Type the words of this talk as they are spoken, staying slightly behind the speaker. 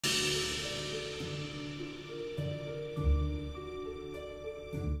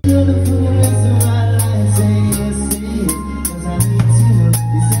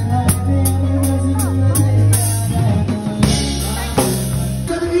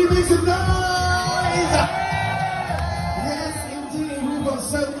some noise! Yes, indeed, we've got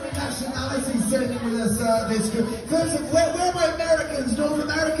so many nationalities sitting with us this group. First of all, where are my Americans? North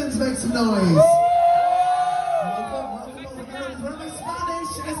Americans, make some noise!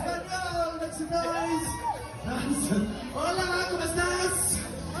 Spanish, Espanol, make some noise! Hola, ¿cómo estás?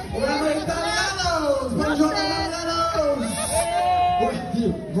 Hola, italianos! Buongiorno, italianos!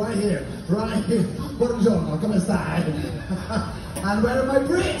 Right here. Buongiorno, come stai? And where are my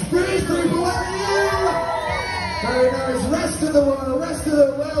Brits? British people, where are you? Very nice. Rest of the world, where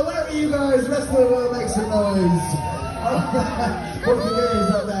are you guys? Rest of the world, make some noise.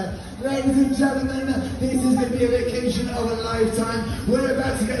 Portuguese up there. Ladies and gentlemen, this is going to be a vacation of a lifetime. We're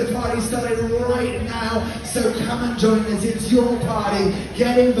about to get the party started right now, so come and join us. It's your party.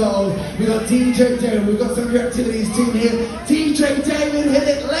 Get involved. We've got DJ David. We've got some of your activities team here. DJ David, hit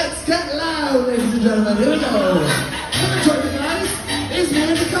it. Let's get loud, ladies and gentlemen. Here we go. Come and join me, guys. It's me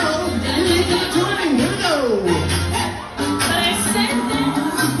and Nicole. Here we go. Here we go.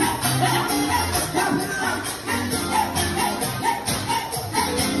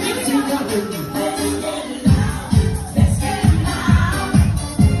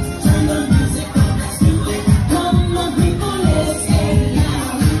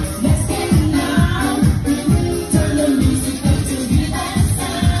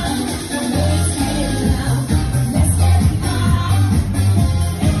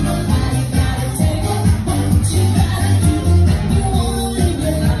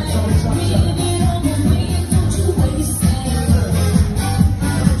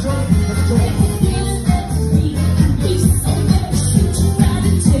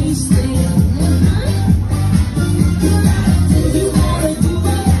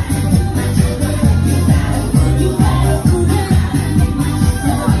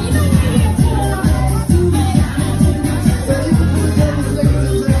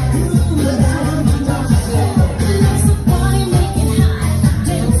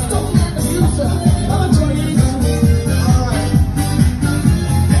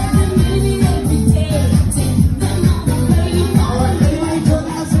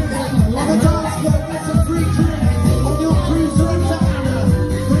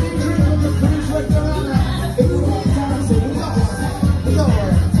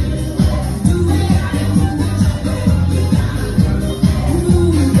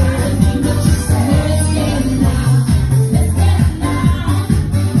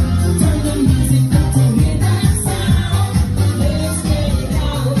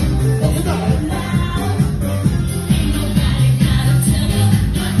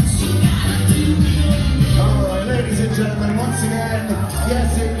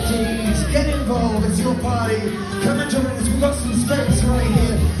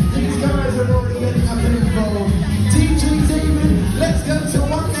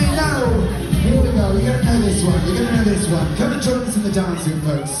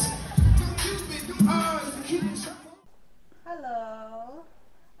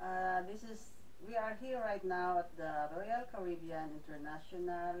 We are here right now at the Royal Caribbean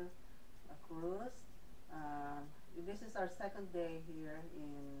International Cruise. This is our second day here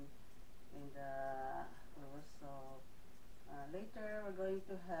in the cruise. So later we're going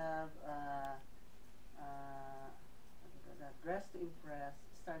to have Dress to Impress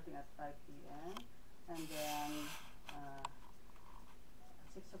starting at 5 p.m. and then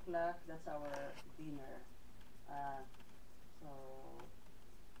 6 o'clock, that's our dinner. So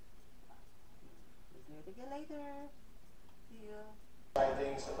we'll do it again later. See you.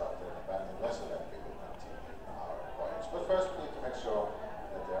 Things about the abandoned vessel that we will continue our voyage. But first we need to make sure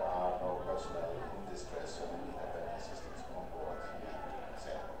that there are no personnel in distress so we have any assistance on board the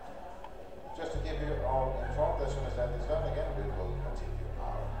sail. Just to keep you all informed, as soon as that is done again, we will continue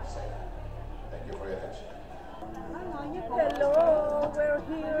our sail. Thank you for your attention. Hello, we're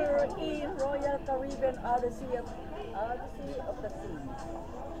here in Royal Caribbean Odyssey of the Sea.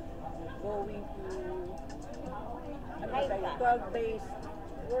 Going to 12 days.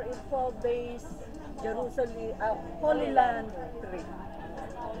 We're in 12 days Jerusalem, Holy Land trip.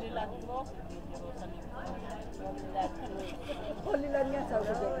 Holy Land po? Holy Land nga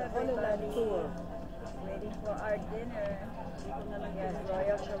sabi ko. Holy Land tour. Waiting for our dinner. Yes,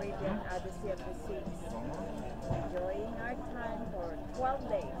 Royal Caribbean Odyssey of the Seas. Enjoying our time for 12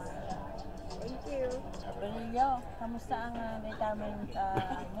 days. Thank you. Benilyo, kamusta ang retirement mo?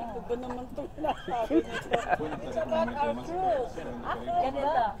 Ito naman ito na. It's about our cruise.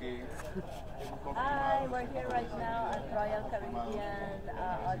 Ganito. Hi, we're here right now at Royal Caribbean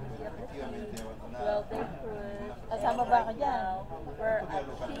Odyssey of the Seas 12-day cruise. Kasama ba ka dyan? We're at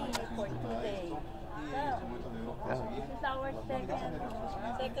sea for 2 days. So, this is our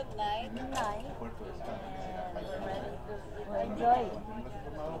Second night. And we're ready to enjoy.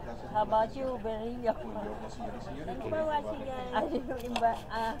 How about you, Berillo? Thank you for watching, guys.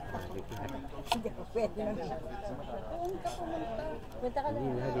 Hindi ko pwede na. Punta ka lang.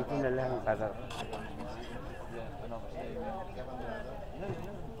 Hindi na, dito na lang para...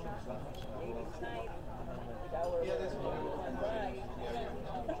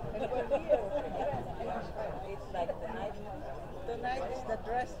 It's like tonight is the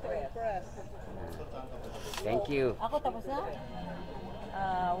dress to impress. Thank you. Ako tapos na?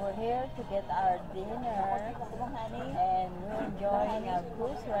 We're here to get our dinner and we're enjoying our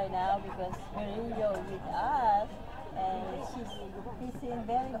cruise right now because Berillo is with us and he's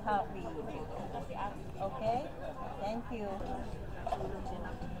very happy. Okay? Thank you.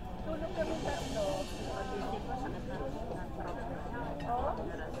 Tulog kami tatlo. Pag-isip ko sa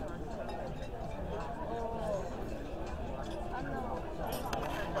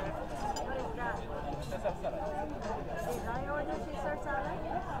Did I order Caesar salad?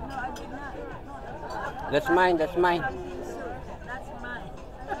 No, I did not. That's mine, that's mine. That's mine.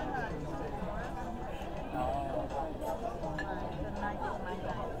 Tonight is my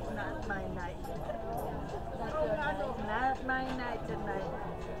night, not my night. Not my night tonight.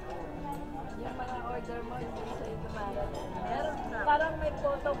 Yung mga order mo, hindi sa'yo dumarating. Meron na. Parang may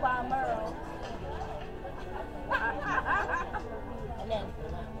photo bomber, oh. Alin?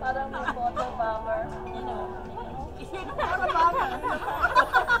 Parang may photo bomber. You know. Photo bomber.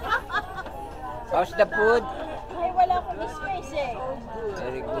 How's the food? Ay, wala akong space eh.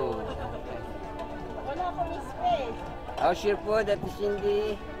 Very good. Wala akong space. How's your food, Ate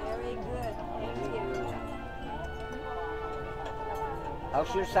Cindy? Very good. Very good.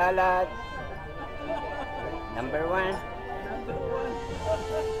 How's your salad? Number 1.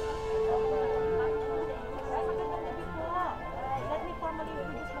 Let me formally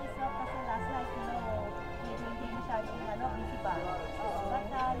introduce myself kasi last night, medyo hindi masyadong busy pa. But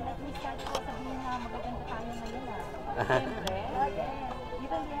let me start po sabihin na magaganda tayo ngayon Siyempre. Yes.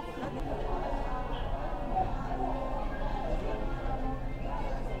 Even the activity.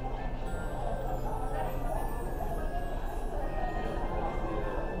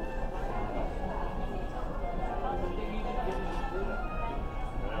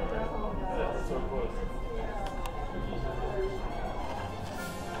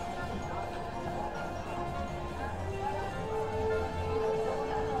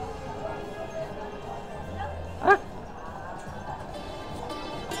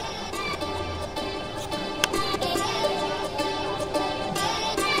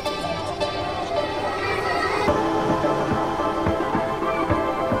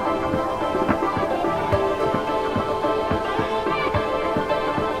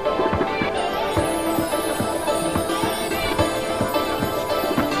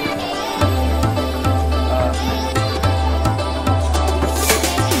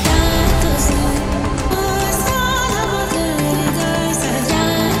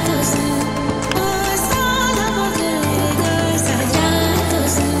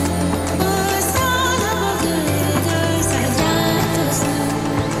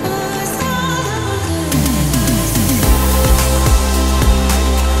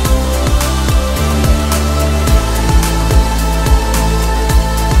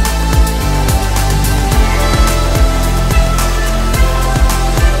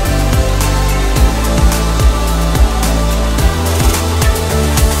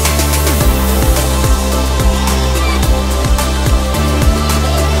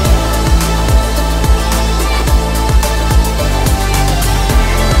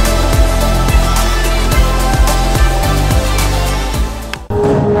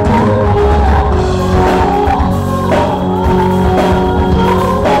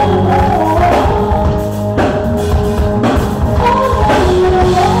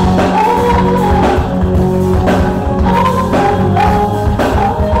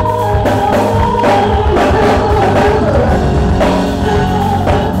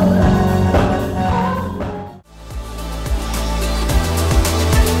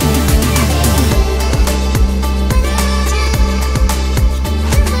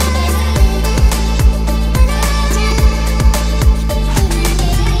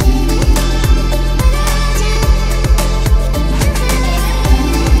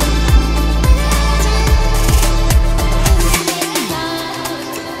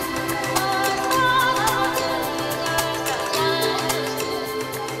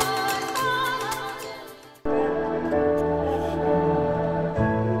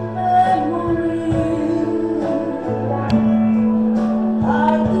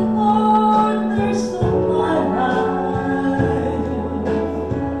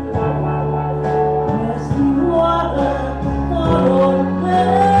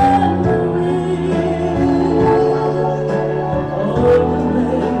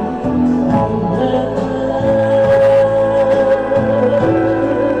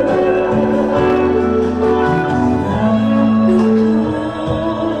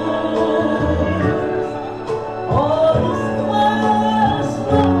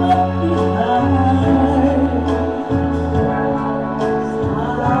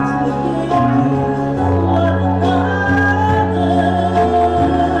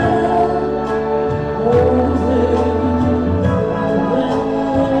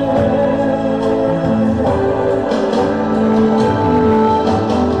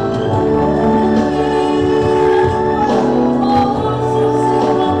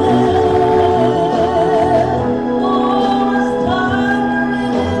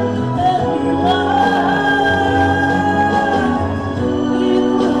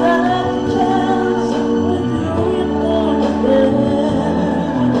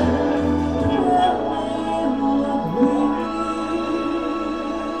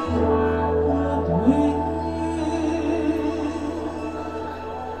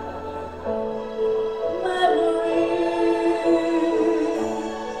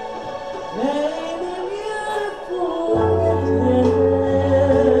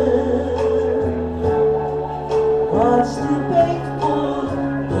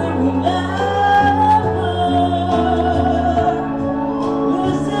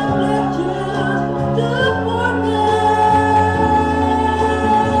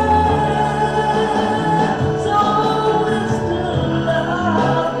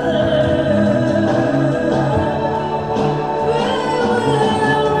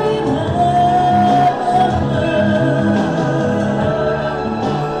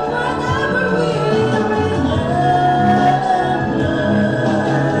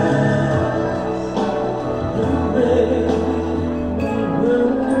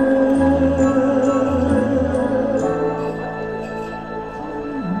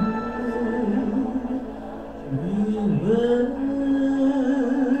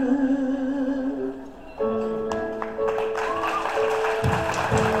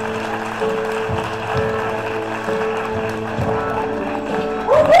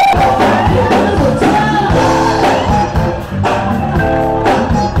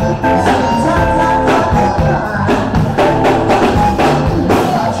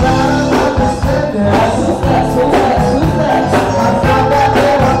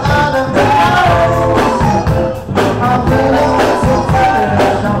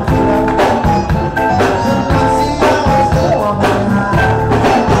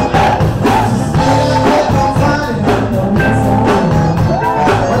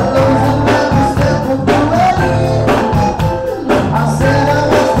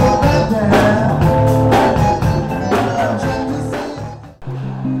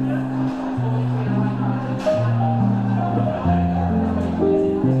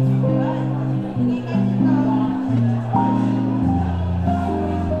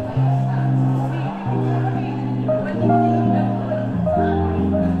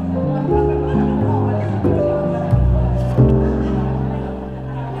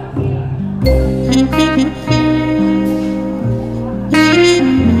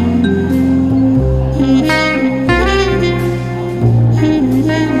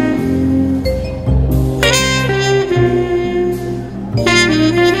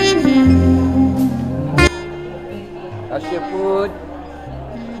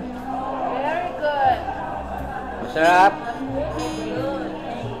 Sarap.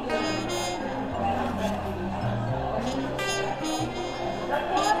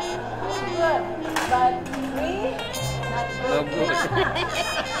 Good. But we, not No good. good.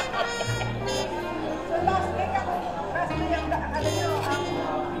 So last week ako, last week ang ano nyo, ang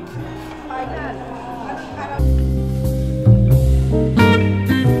final. Anong araw?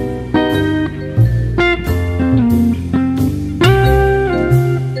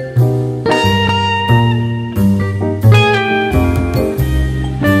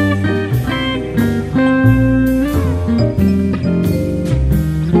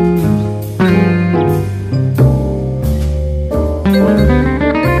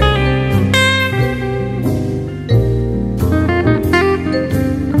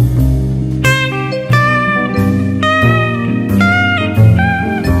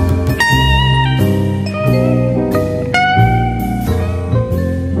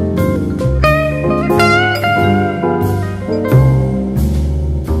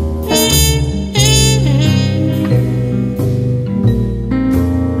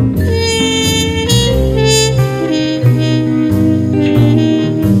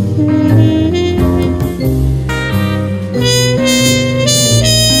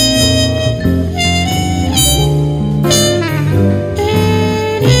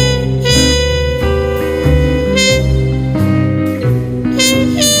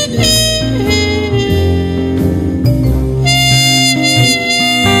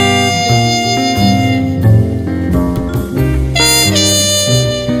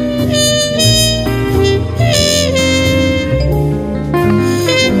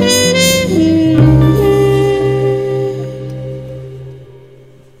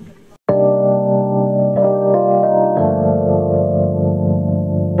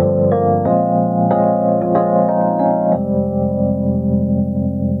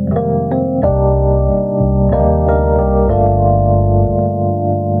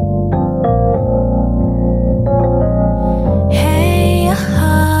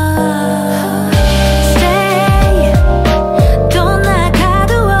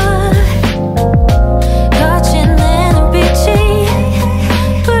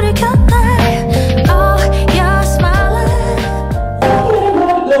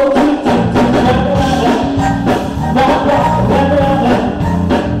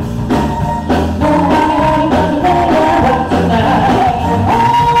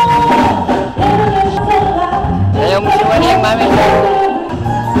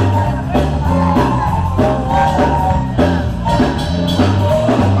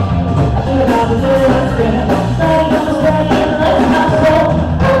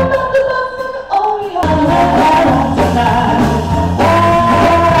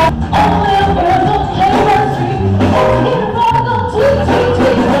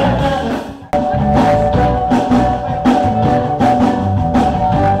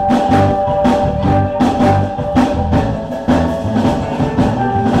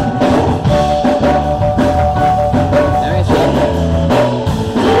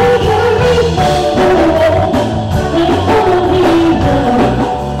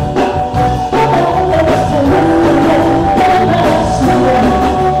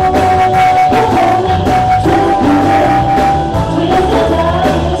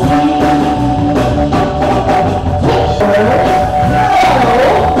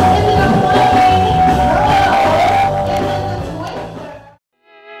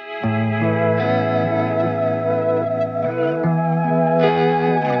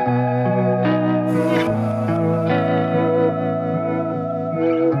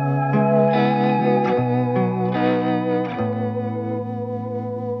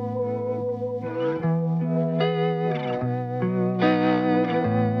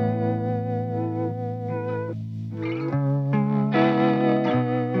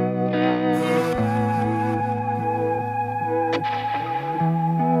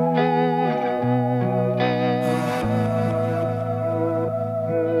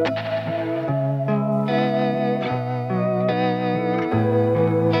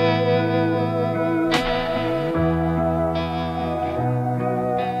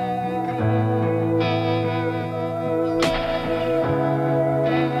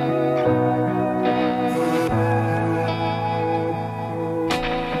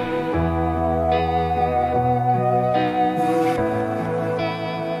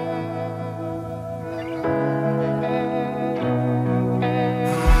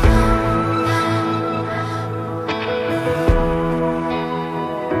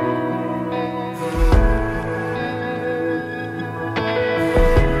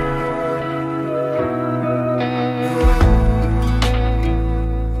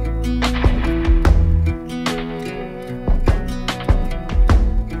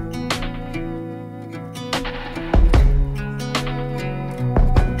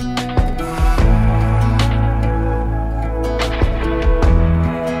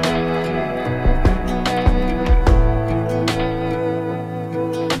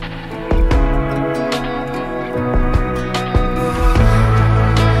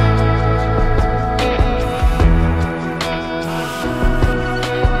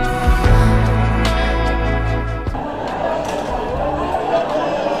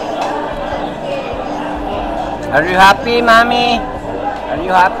 Are you happy, mommy? Are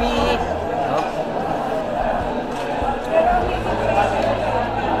you happy?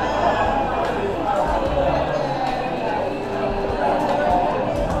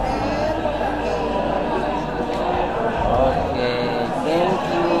 Okay,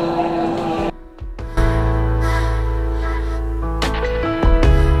 thank you.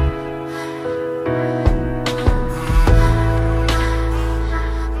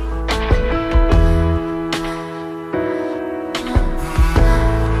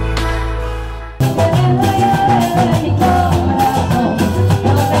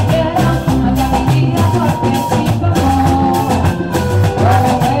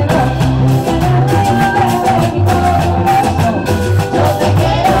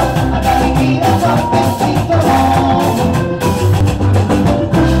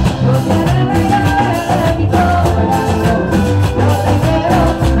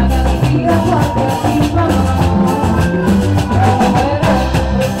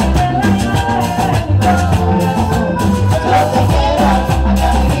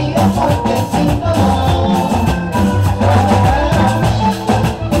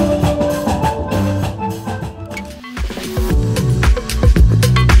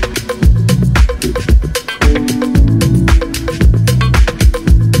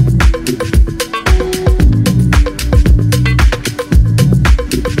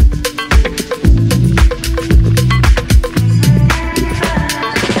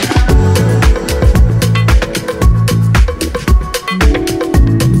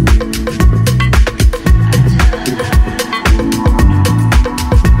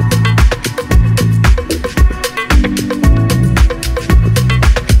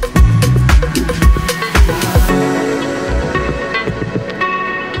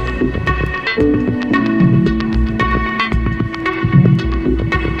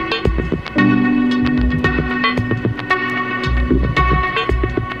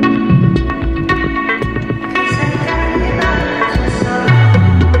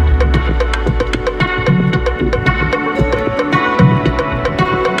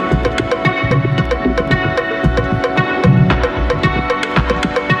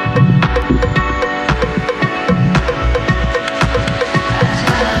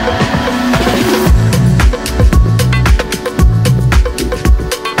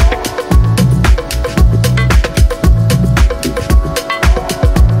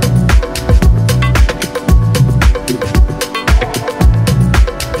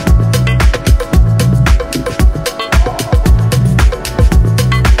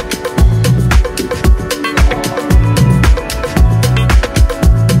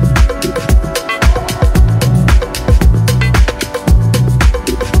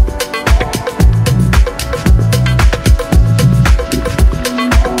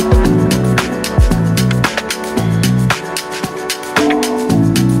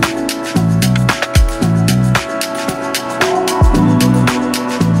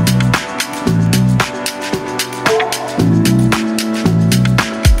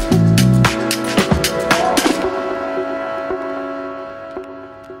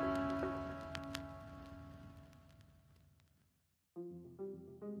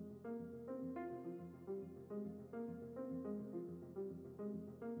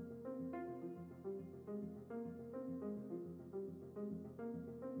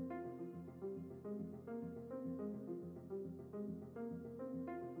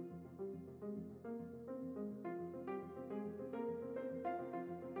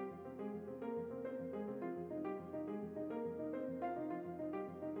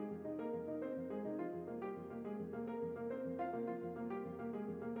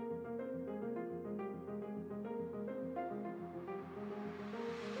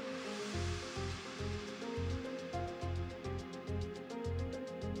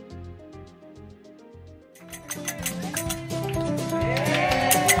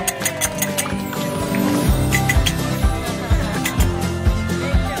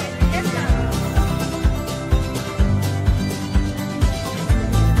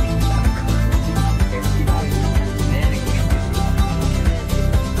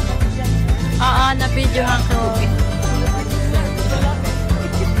 na-videohan ko.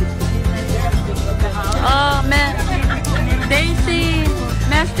 Oh, Daisy,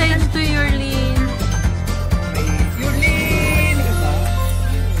 message to Eurlyne. Eurlyne,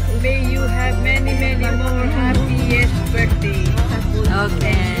 may you have many more happiest birthday.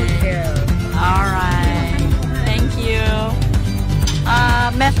 Okay. Alright. Thank you.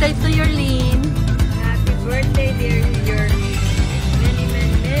 Message to Eurlyne. Happy birthday, dear Eurlyne.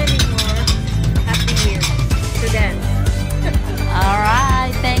 Many more happy years to dance.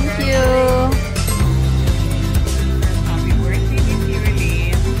 Alright. Thank you.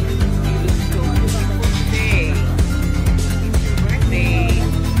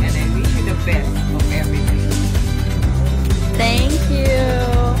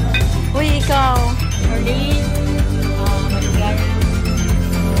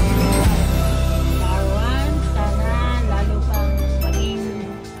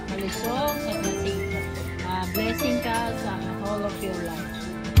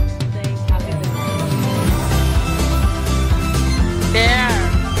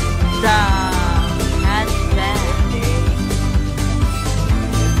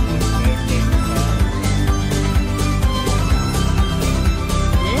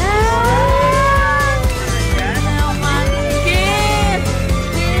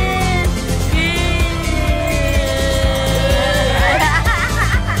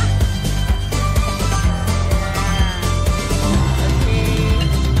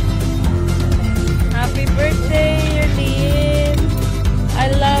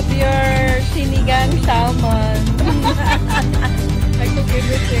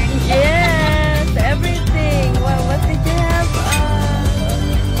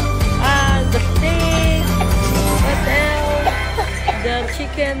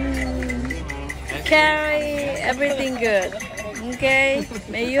 and carry everything good. Okay?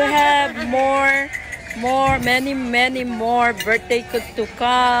 May you have many more birthday to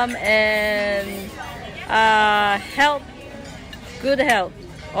come, and health, good health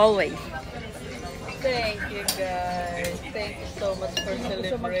always. Thank you guys. Thank you so much for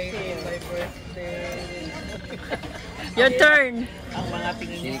celebrating my birthday. Your turn. Ang mga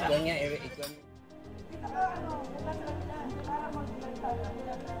tingin niya. Ikaw niya.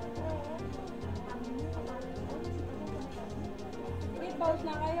 Pause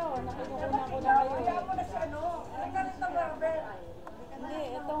na kayo. Nakikukuna ko na kayo. Kaya mo na si ano? Nagkalit na barber. Hindi,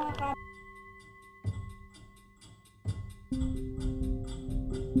 ito nga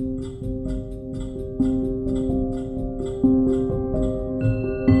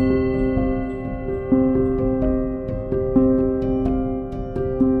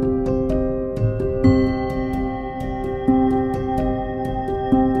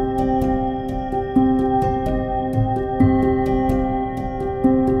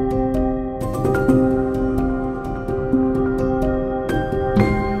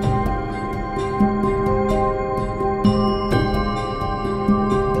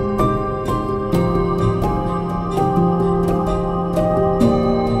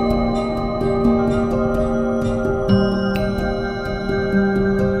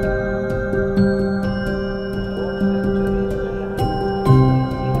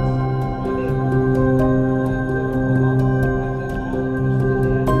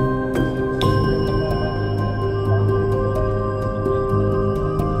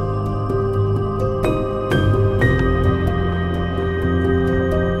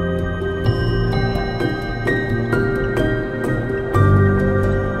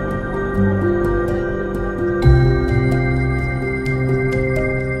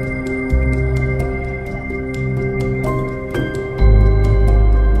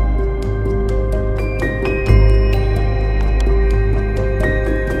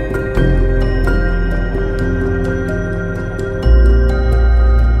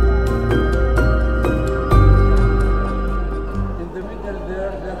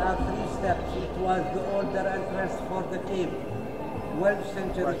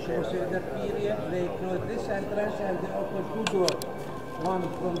Crusader period, they closed this entrance and they opened two doors. One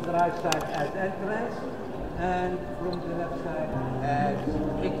from the right side as entrance and from the left side as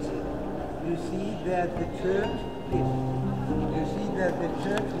exit. You see that the church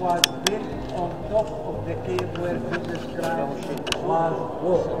was built on top of the cave where Jesus Christ was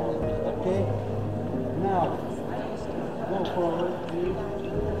born. Okay? Now, go forward, please.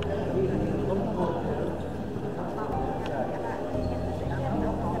 Go forward.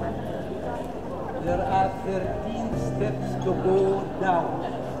 There are 13 steps to go down.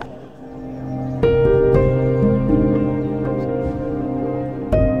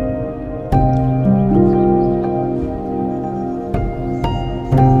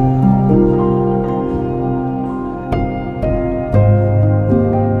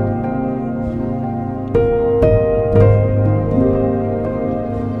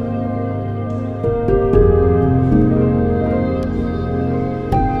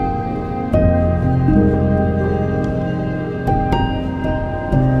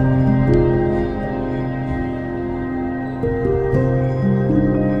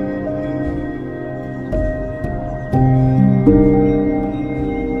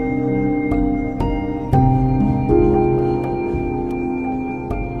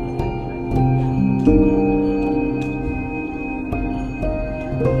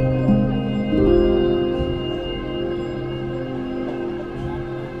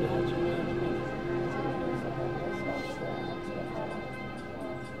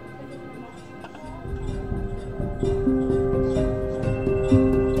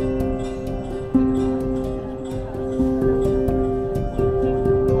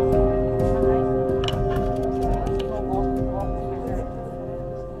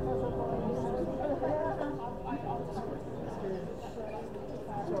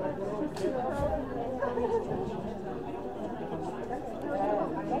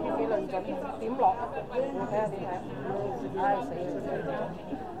 Tím lọt ai sẽ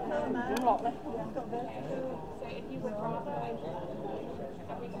tím lọt đấy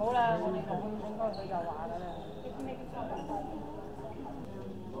hổ ra con không có phải giàu quả đó nè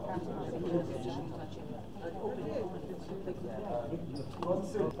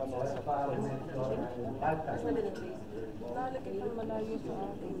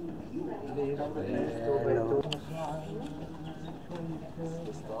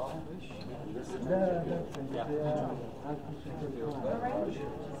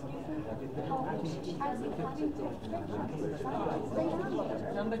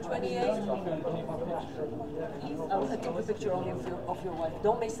Number 28. I'll take a picture only of your wife.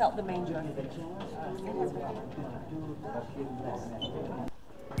 Don't miss out the manger.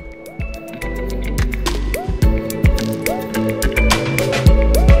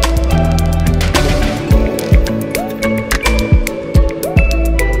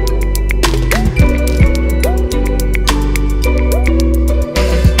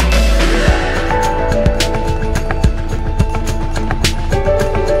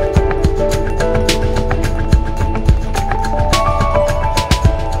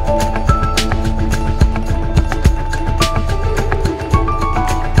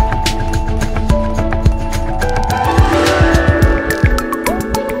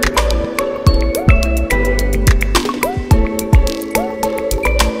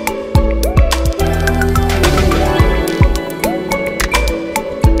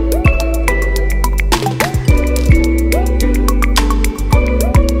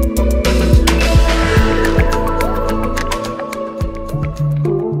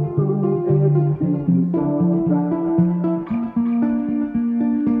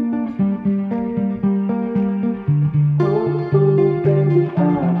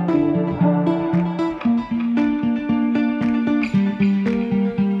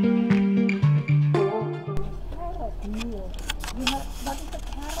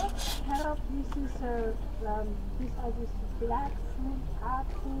 These are these black fruit, hard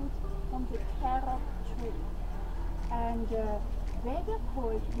fruit from the carrot tree. And they were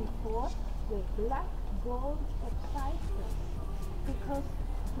called before the black gold of Cyprus because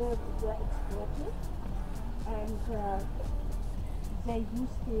they were exported and they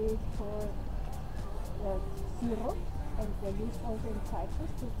used it for syrup, and they used also in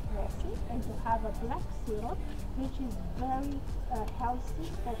Cyprus to press it and to have a black syrup, which is very healthy,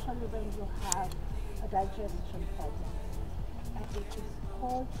 especially when you have a digestion problem. And it is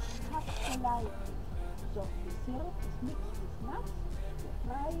called capsulitis. So the syrup is mixed with nuts, you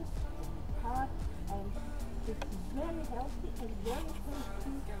fry it, it's hard, and it's very healthy and very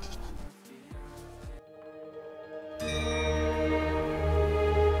tasty.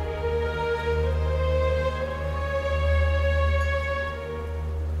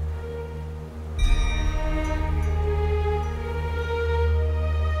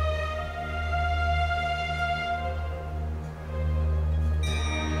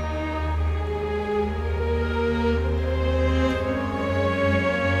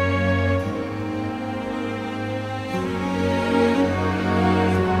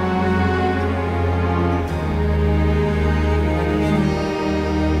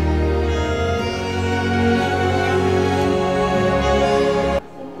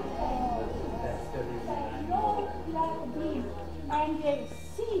 And the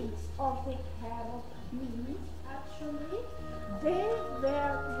seeds of the carrot beans, actually, they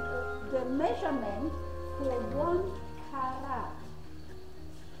were the measurement for 1 carat.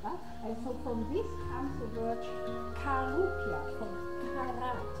 And so from this comes the word carupia, from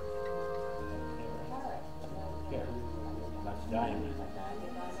carat. That's diamond.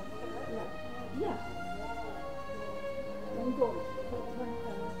 Yeah. And gold.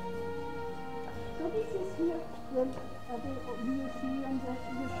 So this is here you see and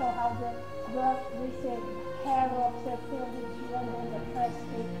you show how the work with the carrots, they fill with you and then they press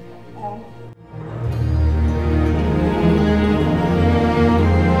it and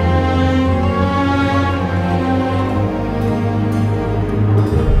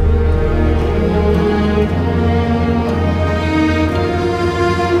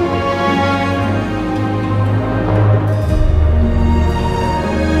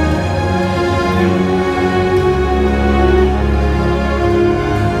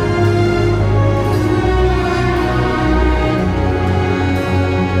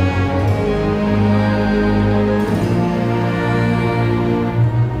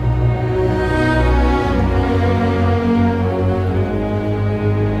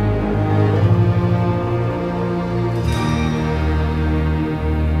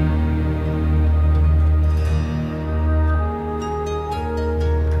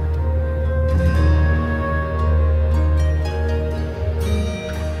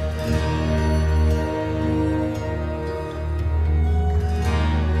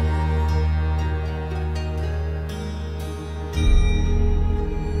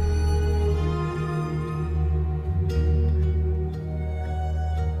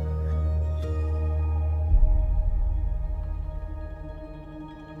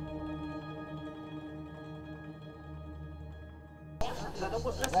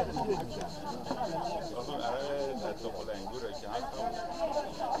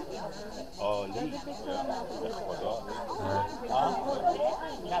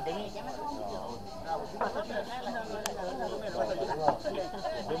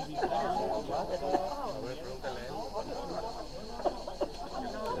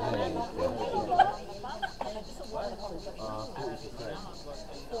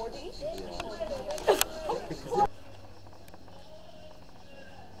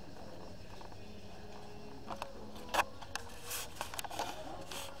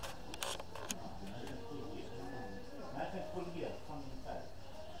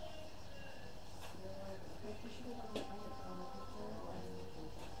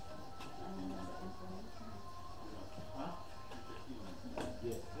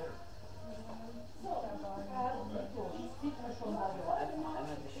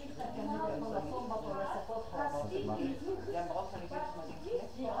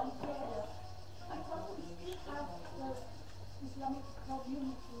Islamic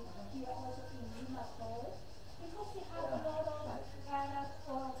community here also in Limassol, because we have a lot of Arab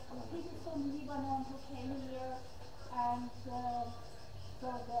people from Lebanon who came here, and so they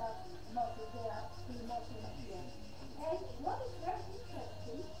are still Muslim here. And what is very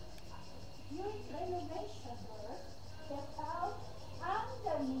interesting, during renovation work, they found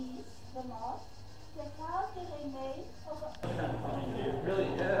underneath the mosque, they found the remains of a... Really?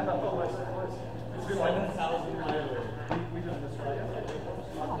 Yeah. It's been like 1,000 miles. We just missed it.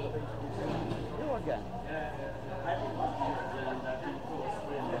 You again? Yeah. I think that people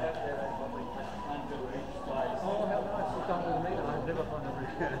oh, hell no, she come with me. I live up on the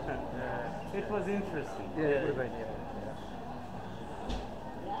bridge. It was interesting. Yeah.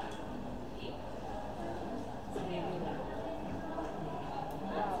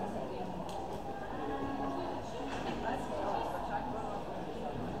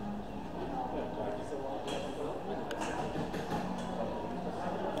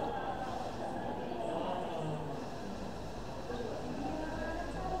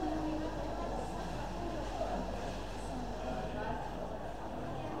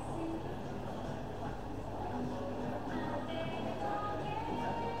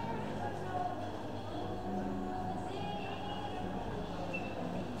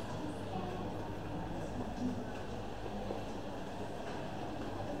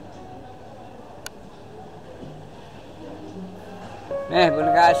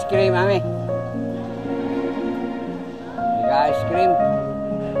 Boleh ke ice cream, Mami? Boleh ke ice cream?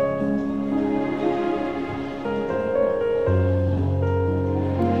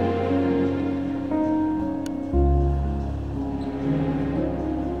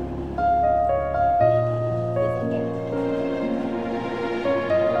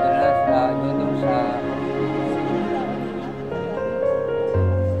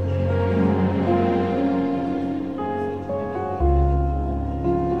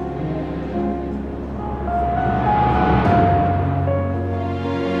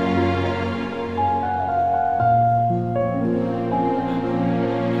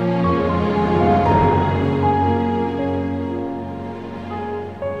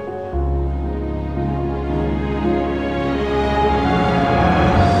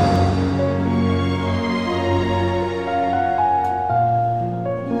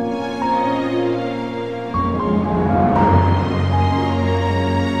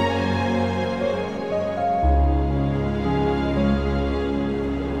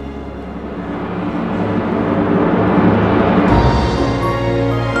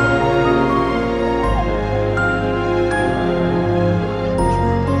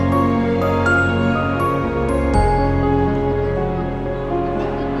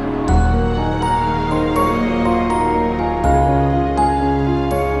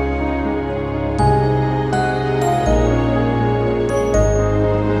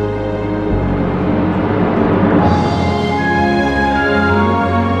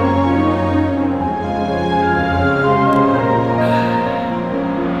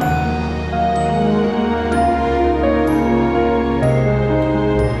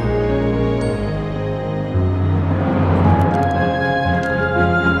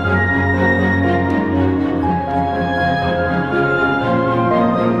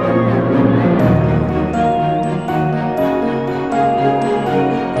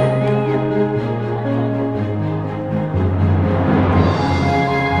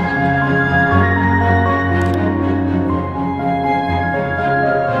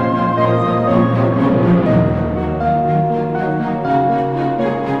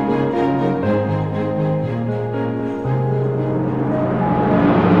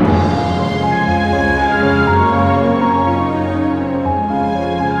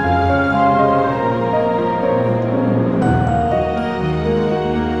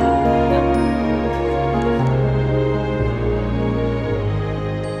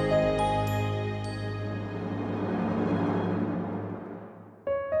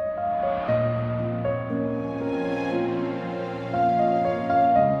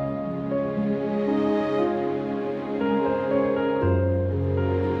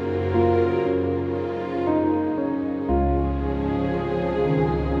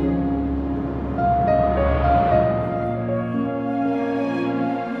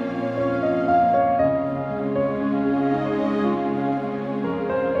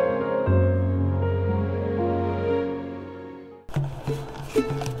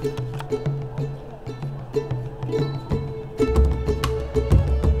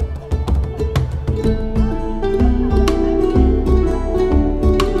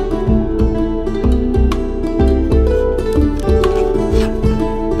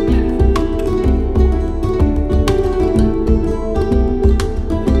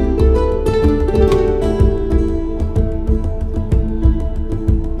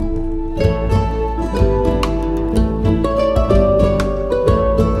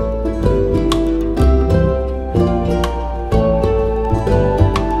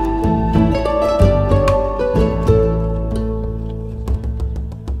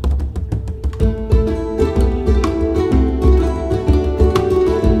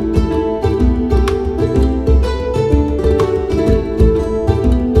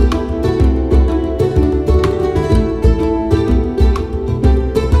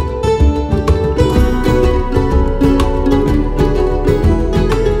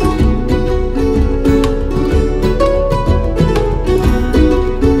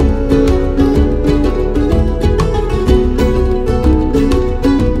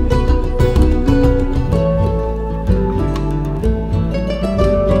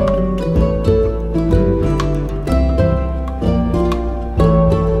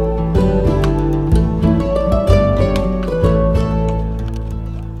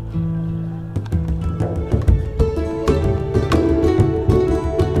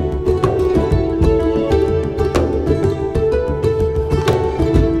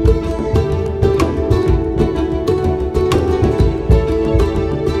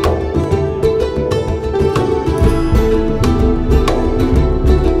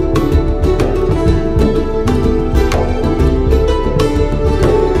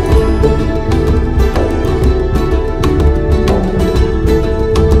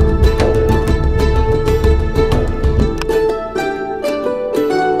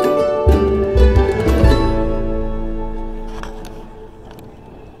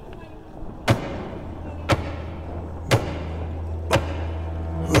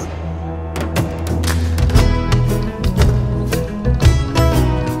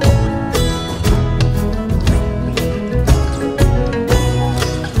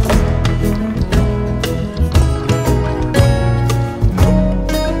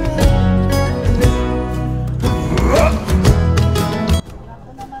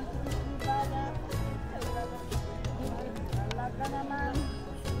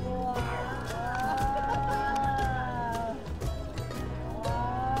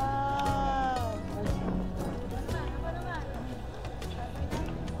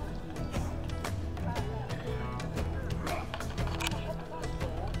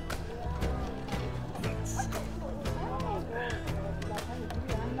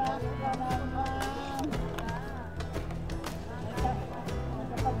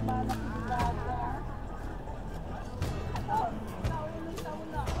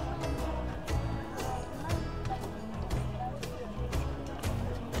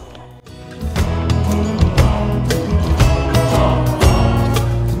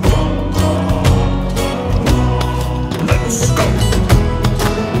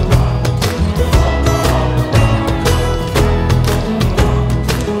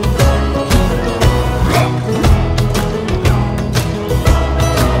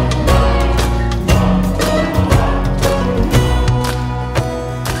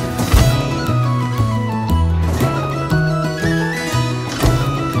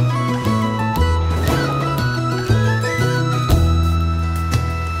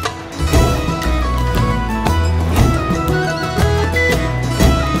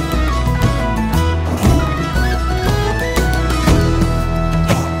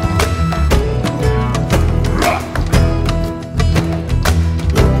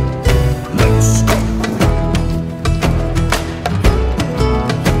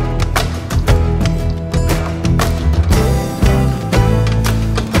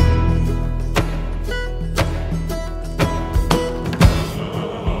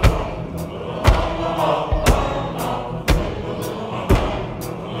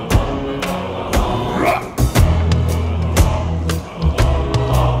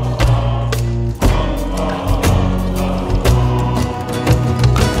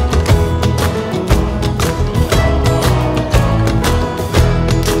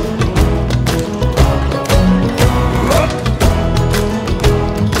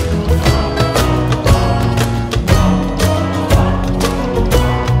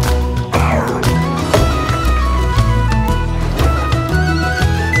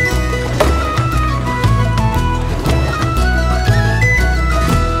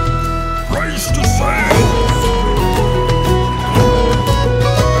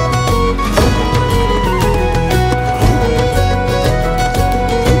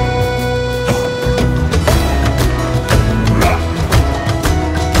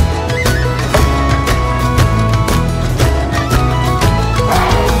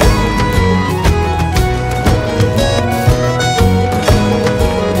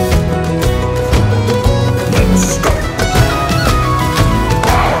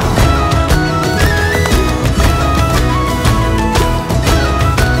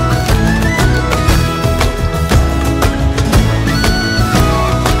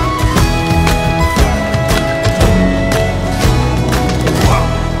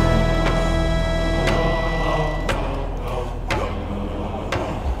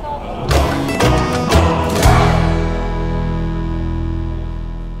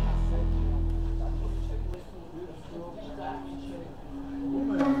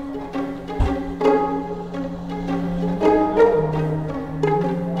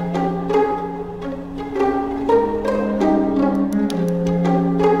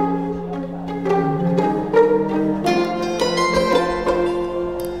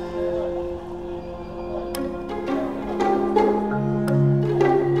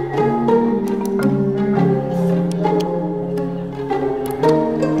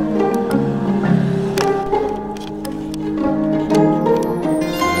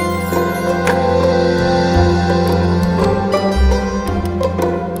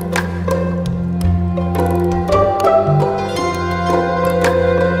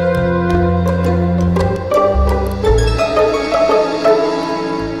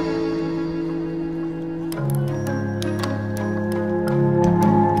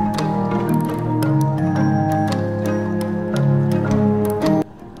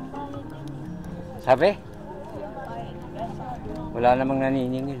 Sabi? Wala namang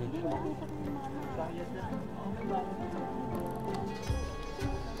naniningil eh.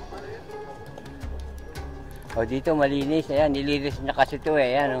 O dito malinis, ayan, nilinis na kasi ito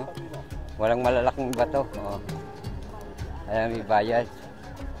eh, ayan o. Walang malalaking bato. O. Ayan, may bayad.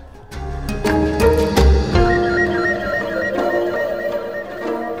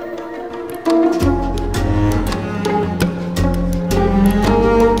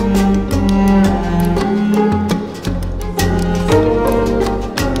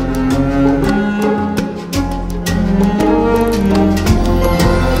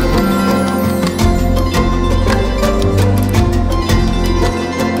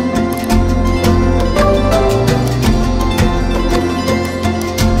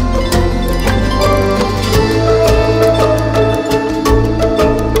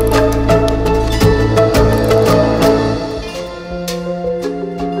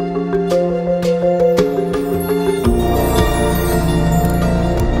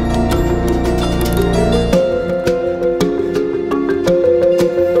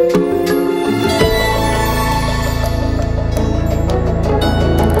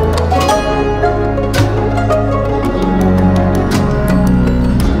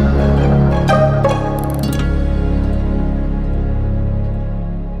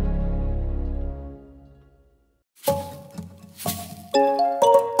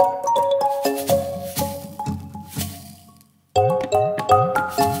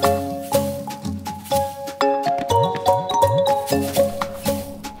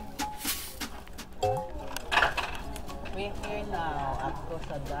 We're here now at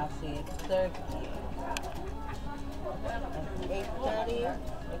Odyssey, Turkey. At 8:30,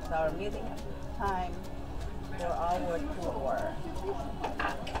 it's our meeting time for our tour.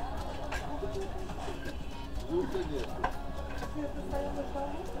 We're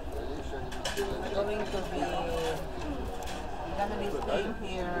gonna be staying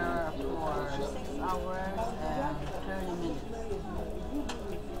here for 6 hours and 30 minutes.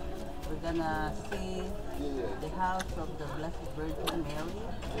 We're gonna see the house of the Blessed Virgin Mary.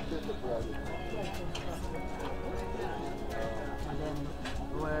 And then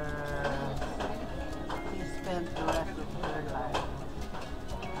where she spent the rest of her life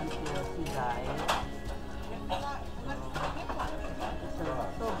until she died.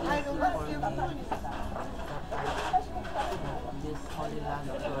 So blessing for me this Holy Land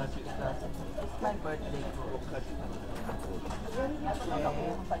to us because it's my birthday cruise.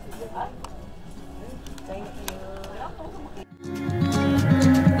 Thank you.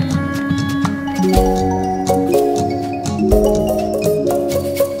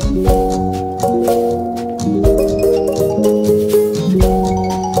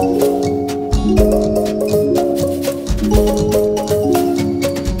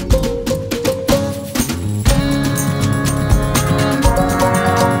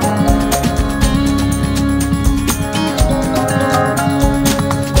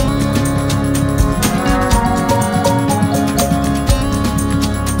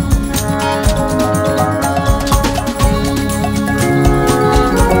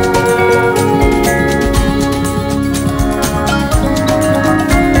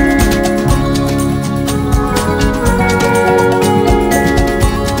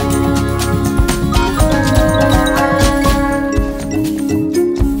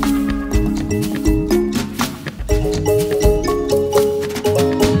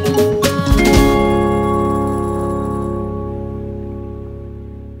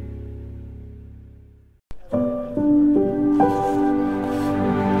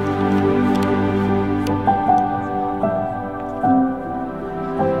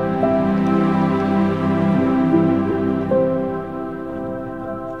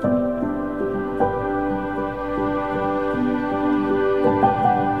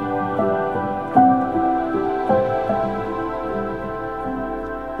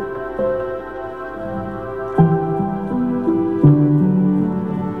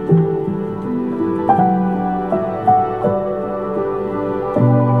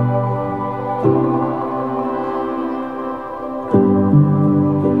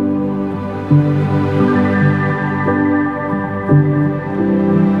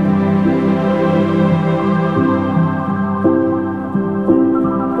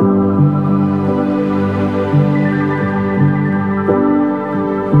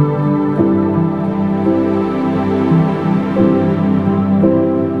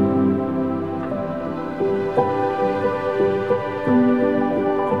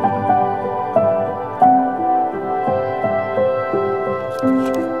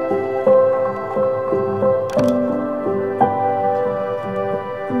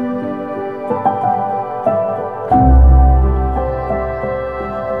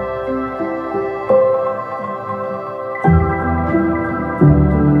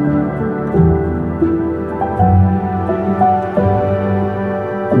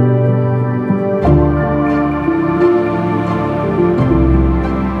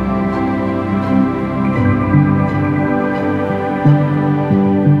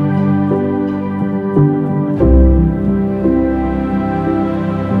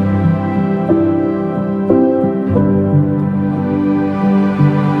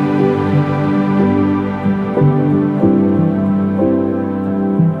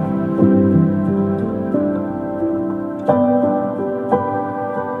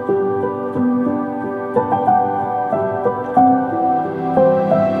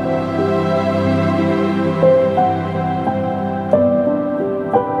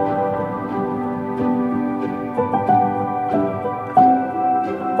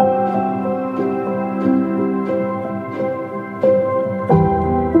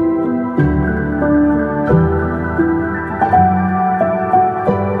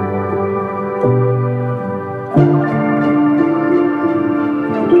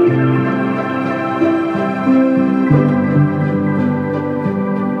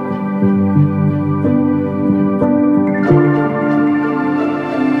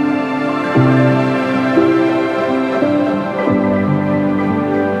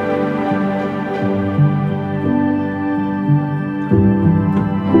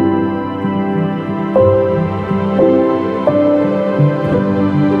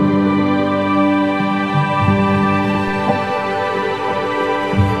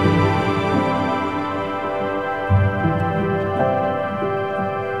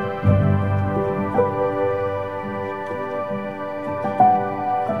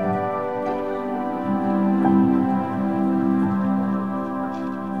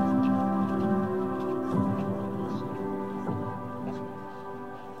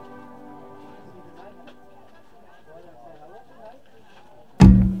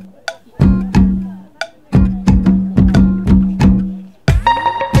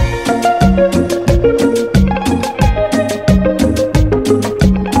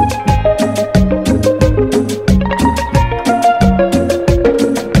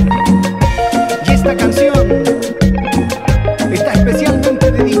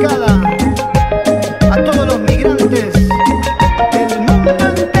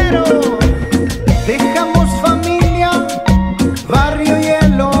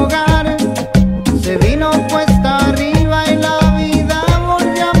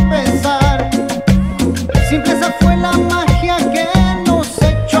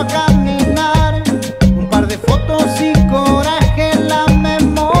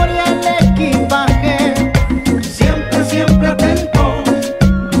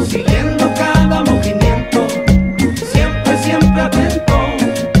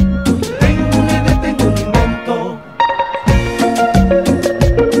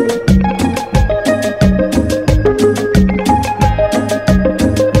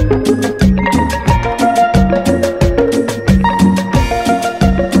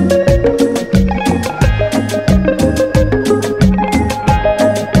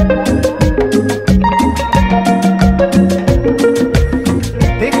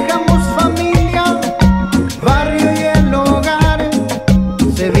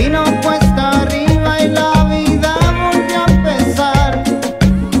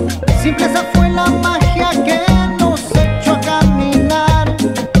 simpleza fue la magia que nos echó a caminar.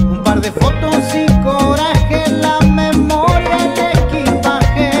 Un par de fotos y coraje, la memoria, el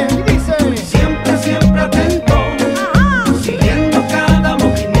equipaje. Y dice, siempre, siempre atento, siguiendo cada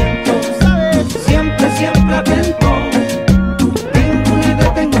movimiento. ¿Sabes? Siempre, siempre atento. Tengo una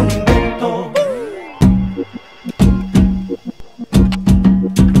idea, tengo un invento.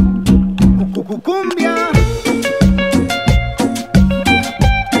 Cumbia.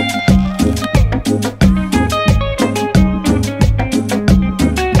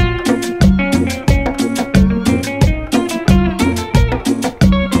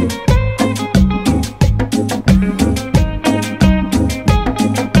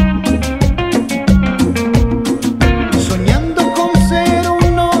 Soñando con ser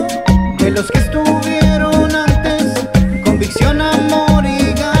uno de los que estuvieron antes, convicción, amor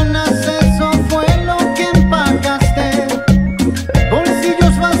y ganas, eso fue lo que empacaste.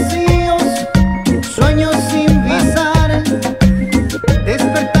 Bolsillos vacíos, sueños sin visar,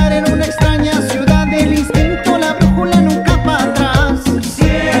 despertar en una extraña ciudad, el instinto, la brújula nunca para atrás.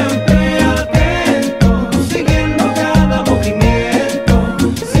 Siempre atento, siguiendo cada movimiento.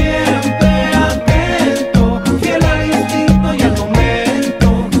 Siempre atento, fiel al instinto y al momento.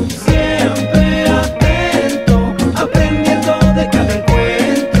 Siempre atento, aprendiendo de cada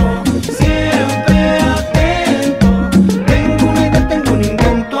encuentro. Siempre atento, tengo una idea, tengo un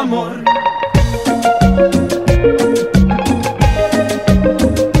invento, amor.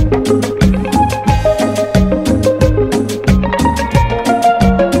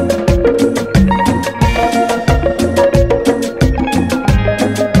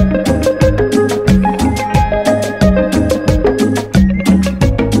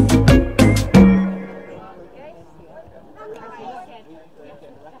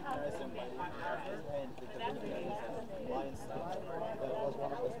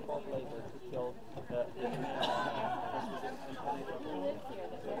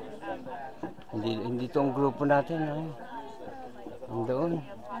 Hindi to ang grupo natin. Doon.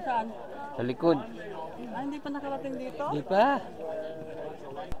 Saan? Sa likod. Ah, hindi pa nakarating dito? Di pa.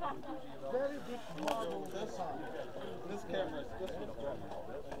 This camera is this one's camera.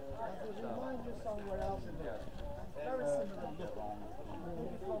 Does it remind you somewhere else in there? Very similar look.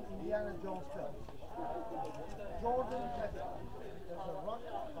 From Indiana Jones film. Jordan Petter. There's a rock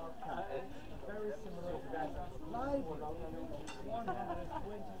about camp. Very similar to that. Live 120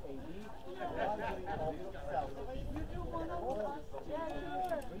 AD. Library of Self. You do one of us? Yeah,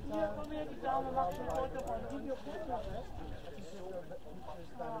 sure. You come here to down and watch the photo for give you a picture of it.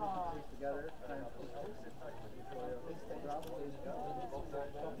 Together. Instagram.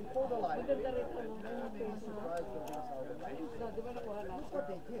 So before the live, you may be surprised that these are the names. That's what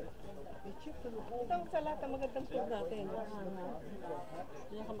they did. They chipped in the whole. Ito sa lahat ng magandang food natin.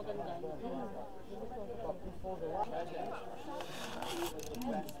 Yan ang maganda. Before the live.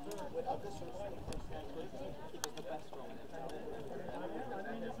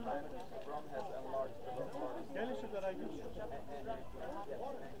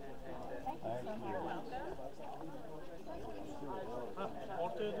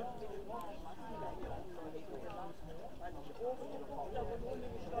 Ortaya dur.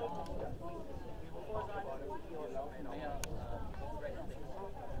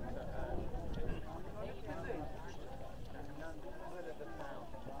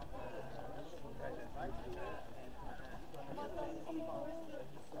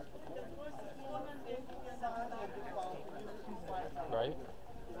 Right?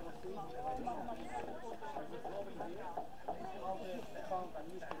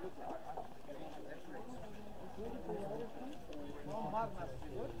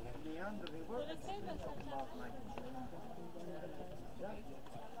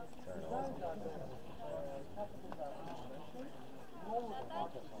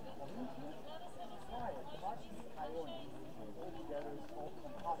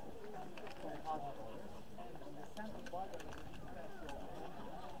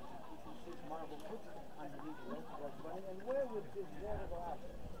 And where would this water go out?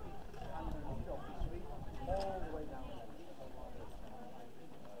 Underneath of the street, all the way down.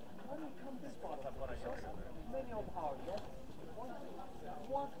 When we come this far, many of our guests,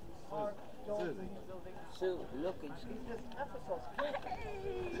 what are those buildings? So, look, it's... Is this Ephesus?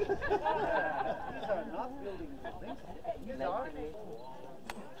 These are not building buildings. These are...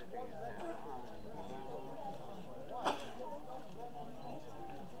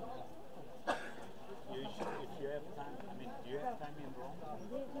 If you have time, I mean, do you have time in Rome? I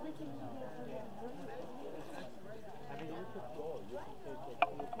mean, you could go, you could take a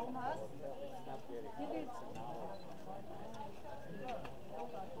tour. It's not very hard. It's an hour.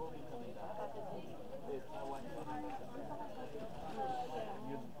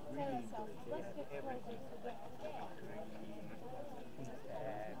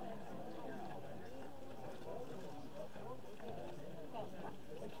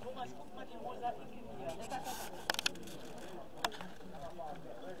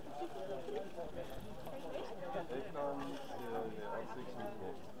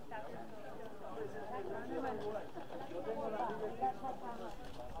 To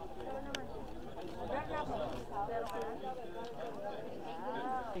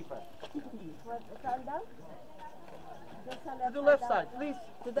the left side, please.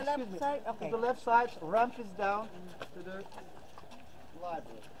 To the left side? Okay. To the left side, ramp is down to the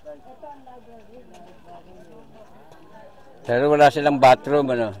library. Pero wala silang bathroom,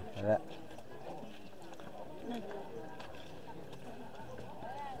 ano? Wala.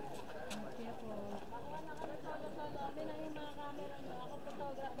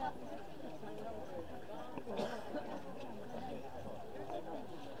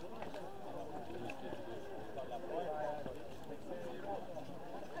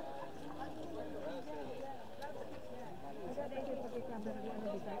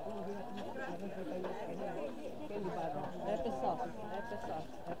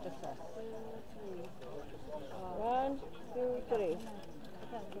 One, two, three.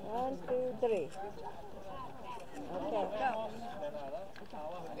 One, two, three. Okay.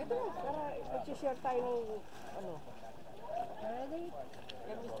 Ito na, para i-share tayo ng ano. Ready?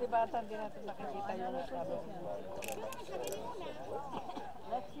 Kaya Miss Libatan, din natin nakikita yung sabi.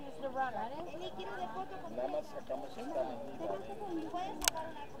 Let's use the run. Nada más sacamos esta medida.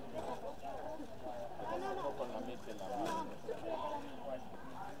 No con la mente en la mano.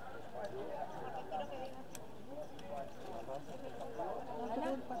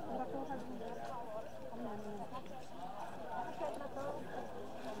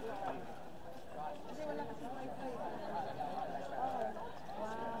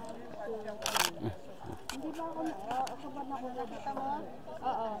 Hindi ba ako ba nakita mo?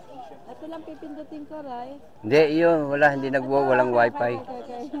 Oo. Ito lang pipindutin ko, right? Hindi, yun. Wala. Hindi nag-work. Walang wifi.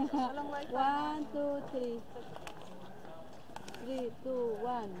 Okay. 1, 2, 3. 3, 2,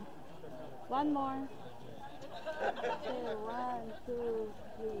 1. One more. Okay, 1, 2,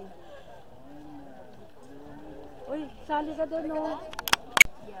 3. Uy, sali ka doon, no?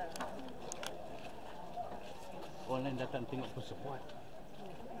 Online datang tengok pun support.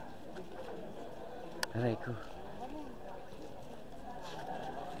 Aray ko.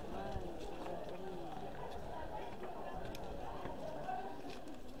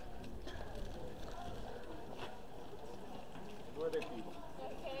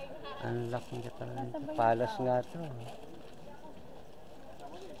 Ang laki niya pala nito. Palas nga to.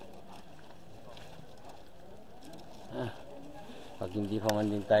 Pag hindi pa man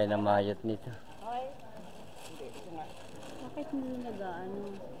din tayo namayat nito. Bakit hindi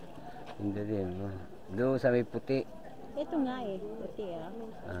nag-ano? Hindi din. Doon sa may puti. Ito nga eh, puti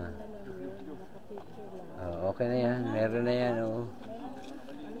Okay na yan. Meron na yan. Oo.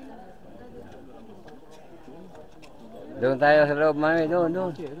 Doon tayo sa loob, mami.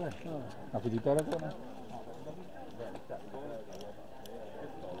 Doon. Aku dito lang po na.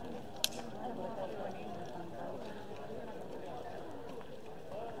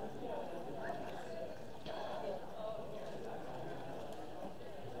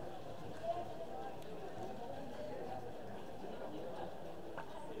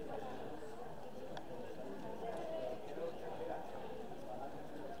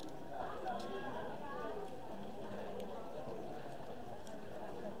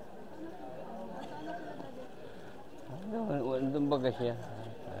 Doon baga siya.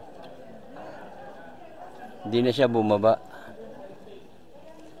 Hindi na siya bumaba.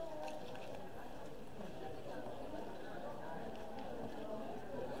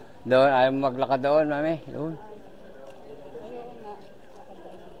 Doon, ayaw maglakad doon, mami. Doon.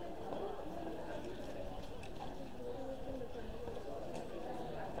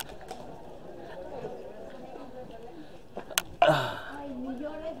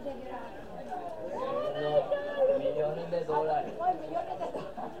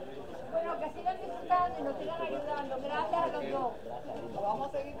 Bueno, que sigan disfrutando y nos sigan ayudando. Gracias a los dos. Lo vamos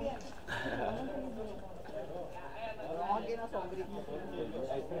a seguir viendo. Vamos aquí en la sombrita.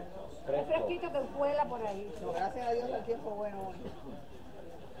 Es fresquito que vuela por ahí. No, gracias a Dios el tiempo bueno hoy.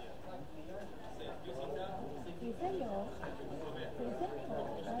 Sí, señor.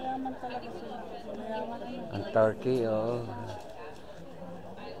 Mayaman talaga sila. Ang Turkey, oo.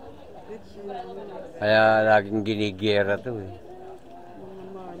 Kaya laging ginigera to eh.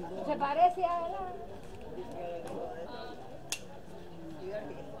 Se parece a la...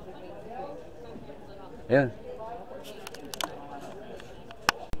 Ayun.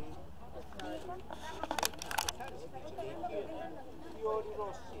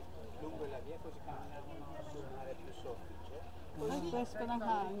 Ay, presko ng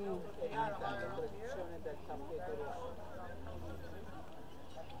hangin.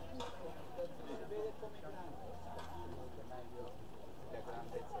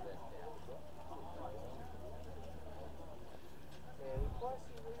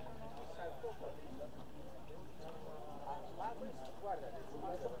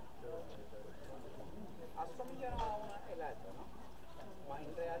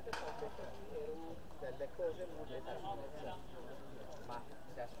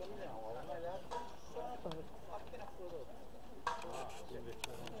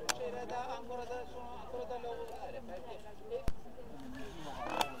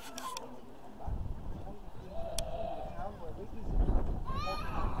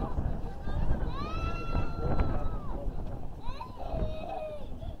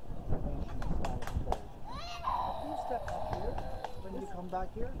 Back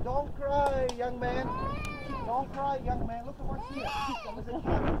here. Don't cry, young man. Don't cry, young man. Look at what's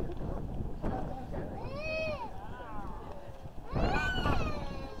here.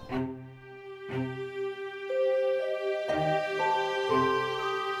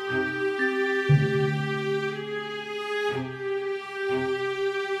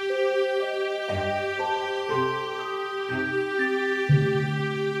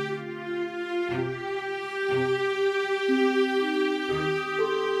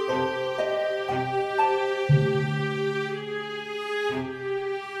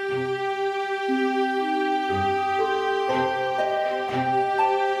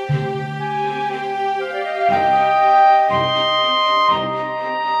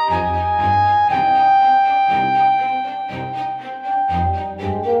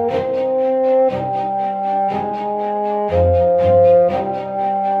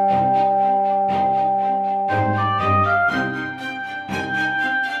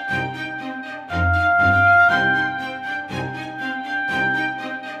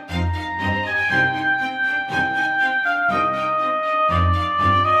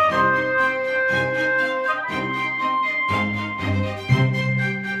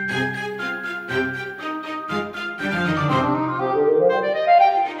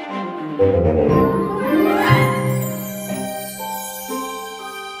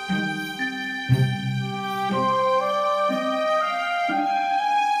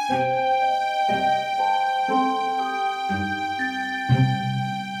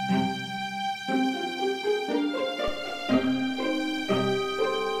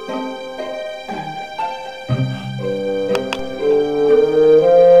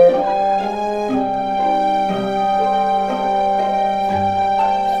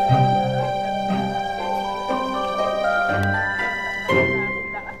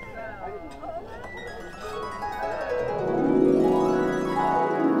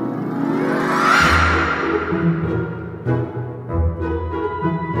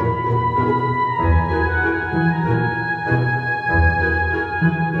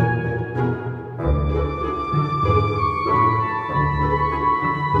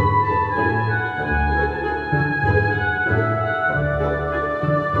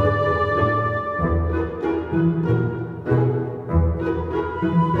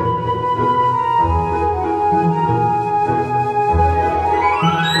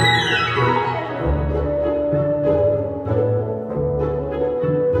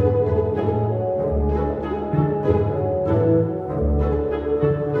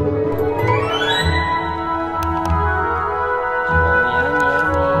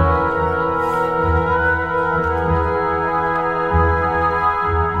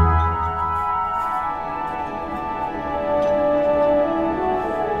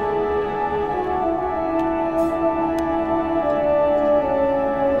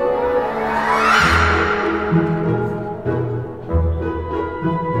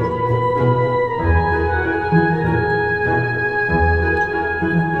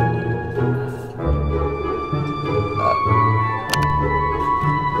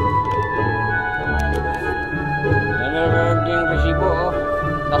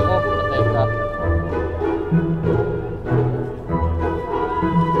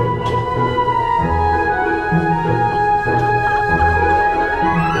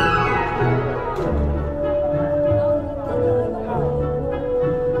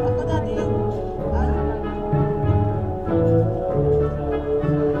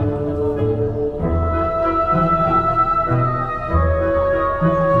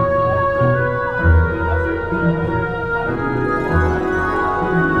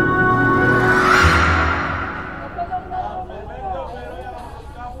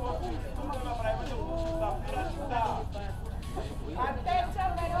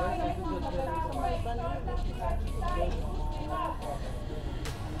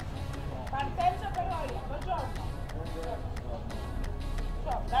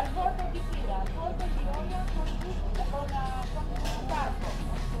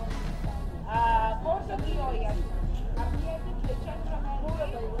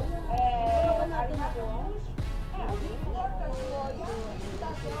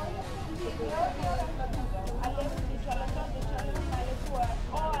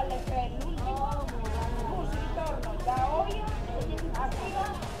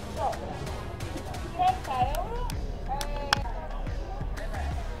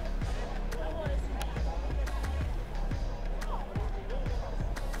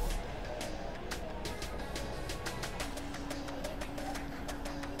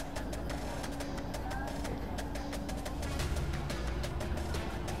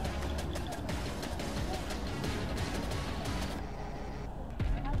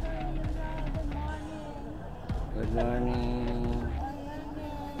 Good morning.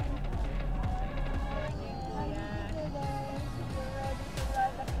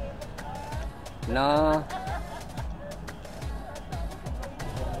 No.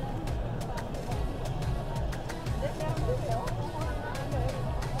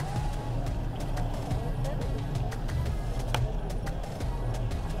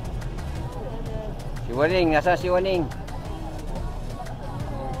 Si Waning, nasa si Waning?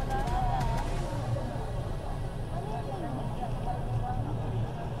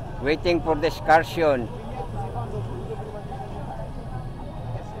 Waiting for the excursion.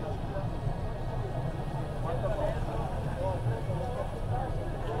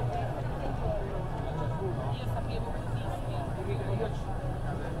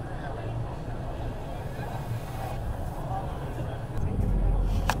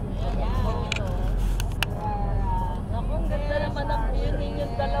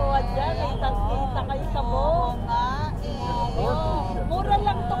 Mura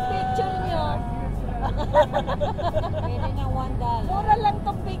lang tong picture nyo. Pwede na $1. Mura lang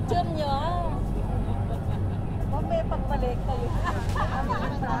tong picture nyo. Mamaya pagbalik kayo.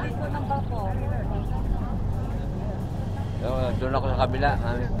 Ito ng balko. Doon ako sa kabila.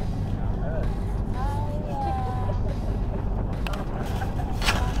 Hi.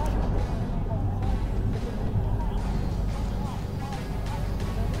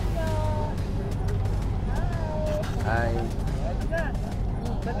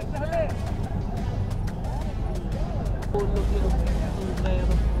 Balik na ulit.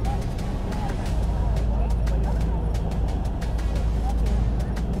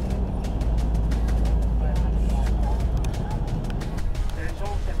 There's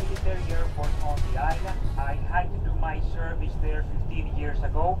also a military airport on the island. I had to do my service there 15 years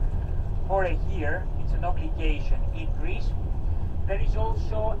ago. For a year, it's an obligation in Greece. There is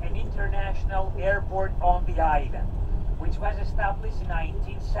also an international airport on the island, which was established in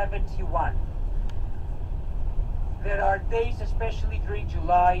 1971. There are days, especially during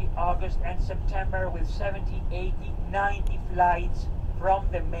July, August, and September, with 70, 80, 90 flights from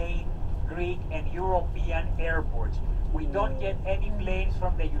the main Greek and European airports. We don't get any planes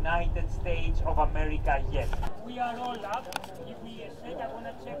from the United States of America yet. We are all up. Give me a sec. I want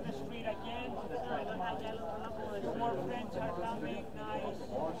to check the street again. Two more friends are coming. Nice.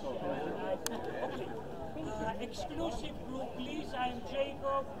 Okay. Exclusive group, please. I'm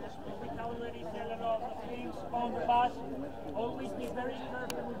Jacob. We already sell a lot of things on the bus. Always be very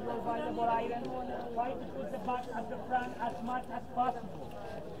careful with your valuable items. Try to put the bus at the front as much as possible.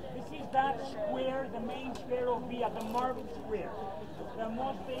 This is that square, the main square of Via, the Marble Square. The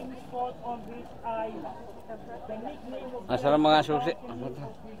most famous spot on this island. The nickname of Sarap mga susi.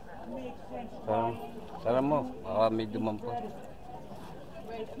 Sarap mo. Baka may dumampo. The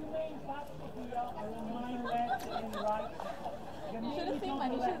two main parts of Via are on my left and right. You should have seen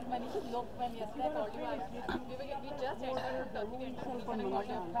Manish's look when yesterday I told you we just entered Turkey and she's like,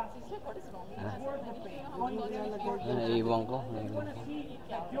 what is wrong? Naiiwan ko.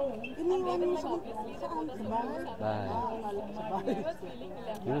 Iniwan mo sa obviously the photos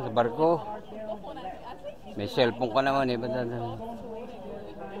Yun, sa barko. May cellphone ka naman eh. Ba't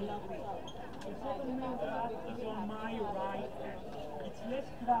is on my right hand. It's less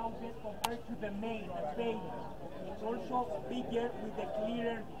crowded compared to the main, the bay. It's also bigger with a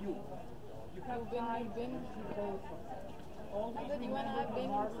clearer view. You have time to see both. Always remember the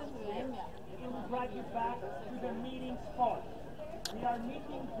marble square. It will drive you back to the meeting spot. We are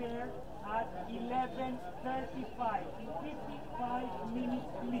meeting there at 11:35. In 55 minutes,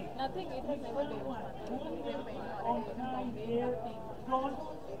 please. Nothing, it has never been. On time there, don't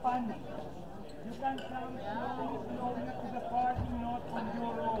panic. You can come slowly to the parking lot on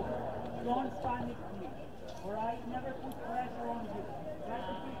your own. Don't panic, please. Alright, never put pressure on you. Try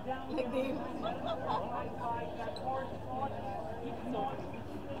to sit down Like Dave. by that horse spot. If not,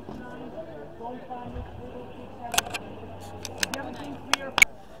 take time. Don't panic. We will fix everything. Is everything clear?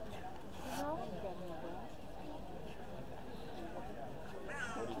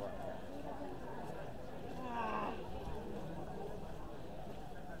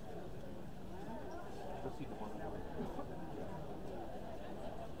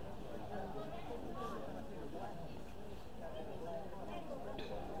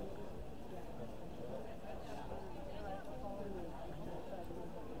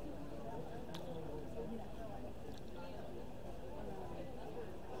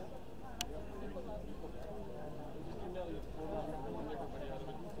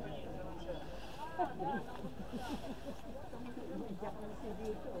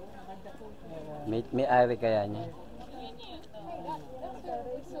 May ari kaya niya.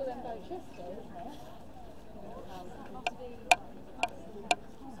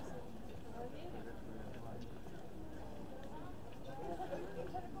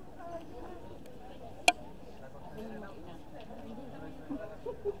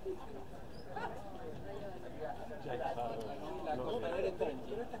 Yo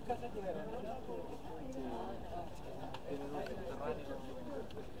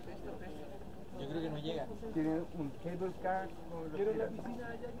creo que no llega. Tiene un cable car. Quiero la piscina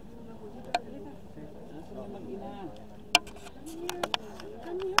allá que tiene una bolita. Sí. Una máquina.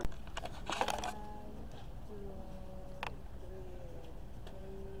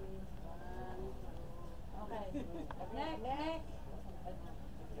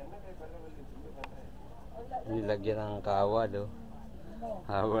 Nilagyan ng kawa do.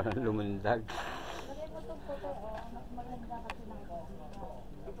 Hawa lumundag.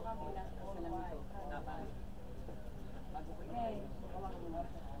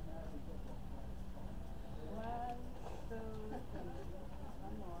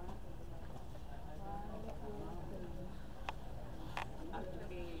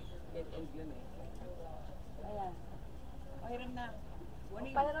 Pahiram na.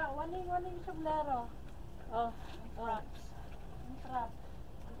 Waning sombrero. Oh, traps. Yung trap.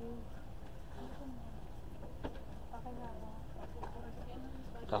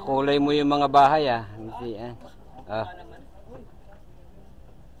 Kakulay mo yung mga bahay ah. Hindi ah. Ah.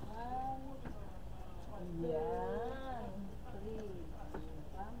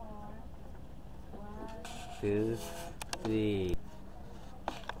 Two, three.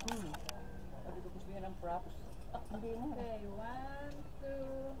 Sabi ko gusto niya ng props. Hindi na. Okay, 1,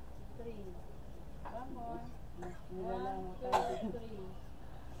 2, 3. One more. 1, 2, 3.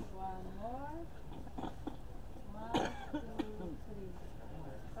 One more. 1, 2,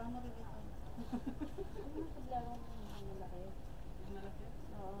 3. Paano rin ito? Ano sa blarong malaki? Malaki?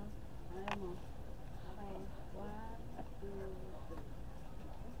 Oo. Ayaw mo. Okay. 1, 2, 3.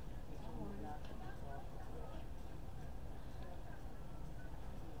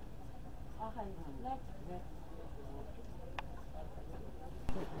 Okay, next.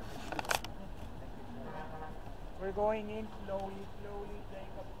 We're going in slowly, slowly,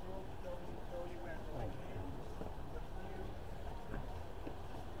 take up the rope, slowly, slowly, we're going in.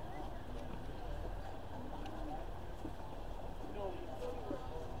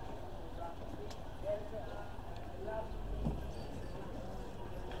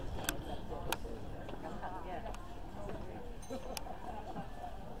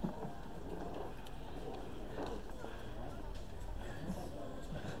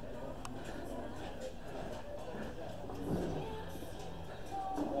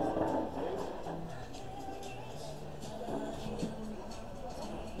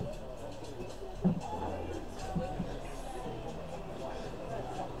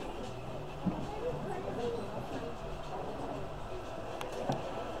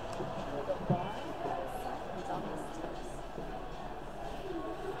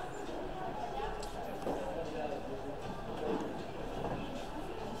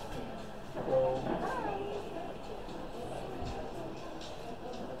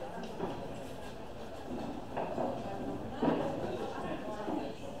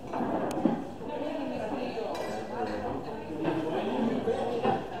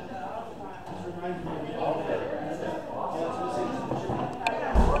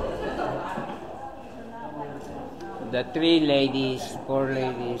 The 3 ladies, 4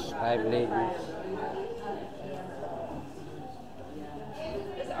 ladies, 5 ladies.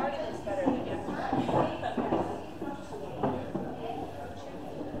 This already looks better than yesterday.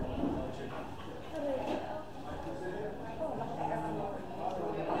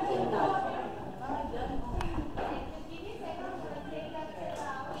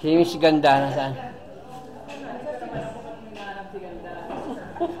 Sino si Ganda? Nasaan?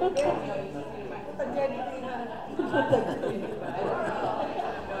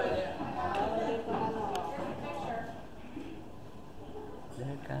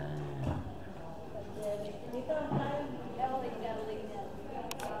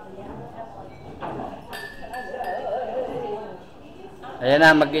 Ayan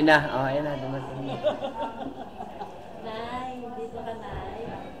na, mag-ina. Oh, ayan na, dumating. Nay, dito ka, Nay.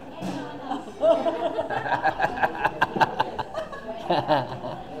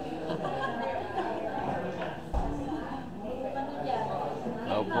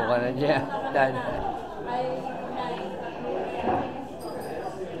 Upo ka na dyan. Dan.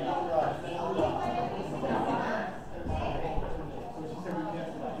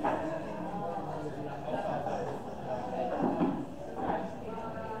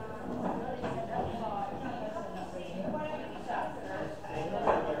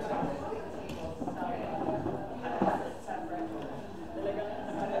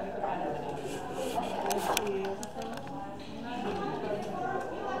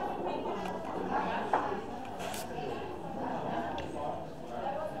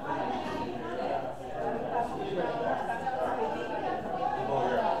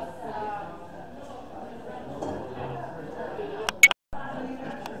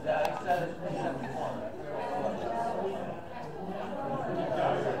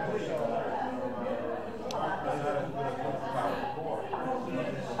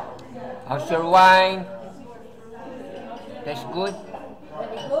 How's your wine? Tastes good?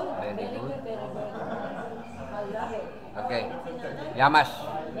 Very good. Very good. Very good. I love it. Okay. Yamas.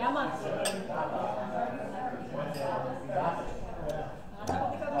 Yamas.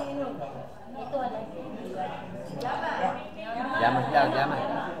 Yamas daw, yamas.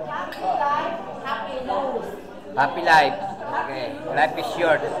 Happy life, happy nose. Happy life. Okay. Life is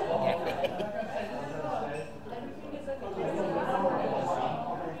short.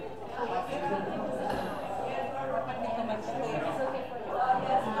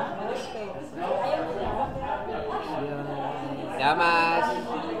 Yamas.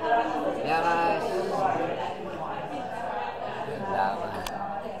 Yamas. Yamas.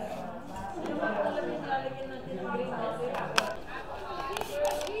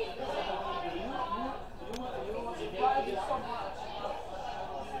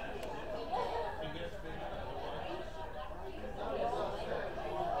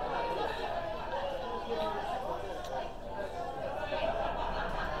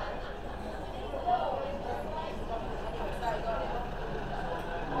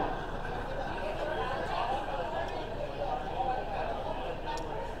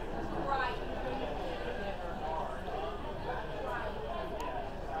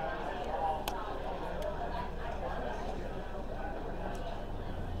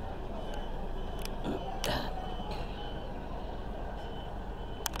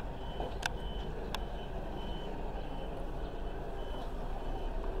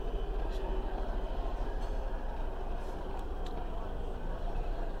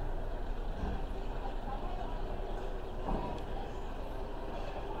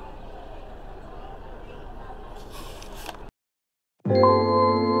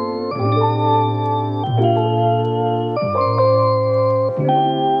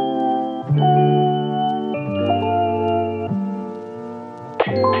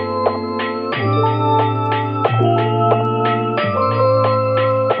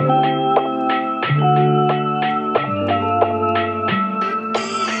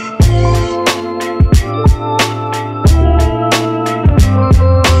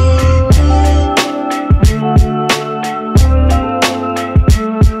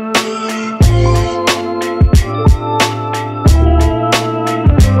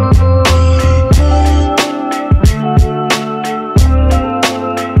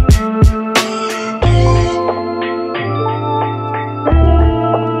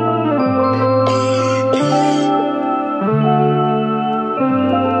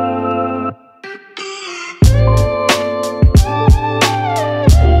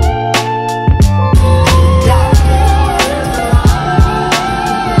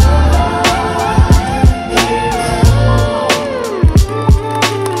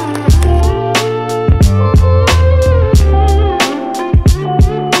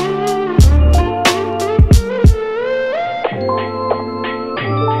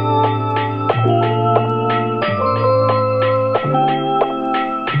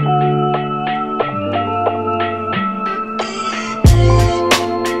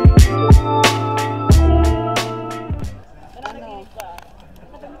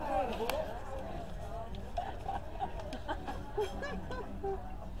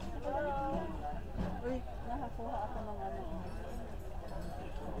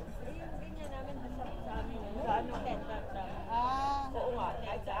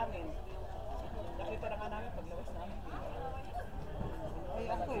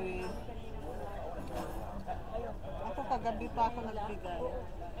 Kagabi pa ako nagbigay.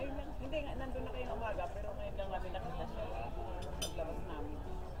 Ay, hindi nga, nandun na kayo ng umaga, pero ngayon lang namin nakita siya. Naglabas namin.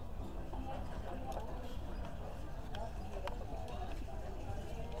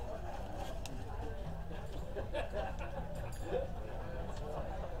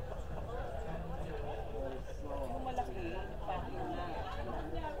 Yung malaki, pati na.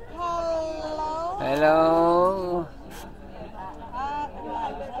 Hello? Hello.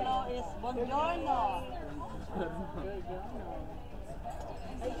 Hello is buongiorno.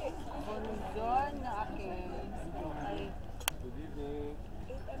 Buongiorno, akin. Ay,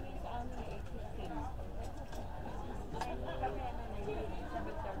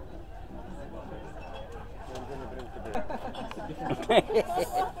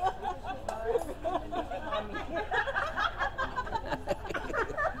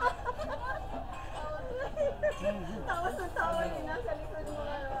 Tawas na tawa yun nasa likod mo.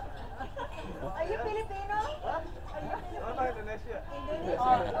 Are you Filipino? Indonesia.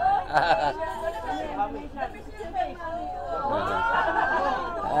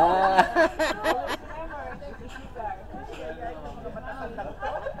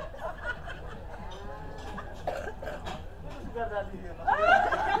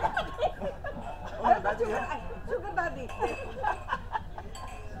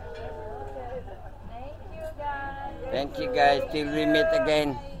 you guys till we meet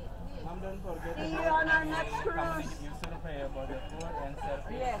again. See you on our next cruise.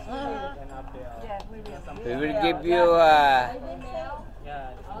 Yes, we will. Yes, we will. We will give you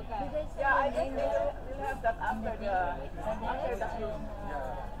Okay. Yeah, I think we'll have that after the cruise.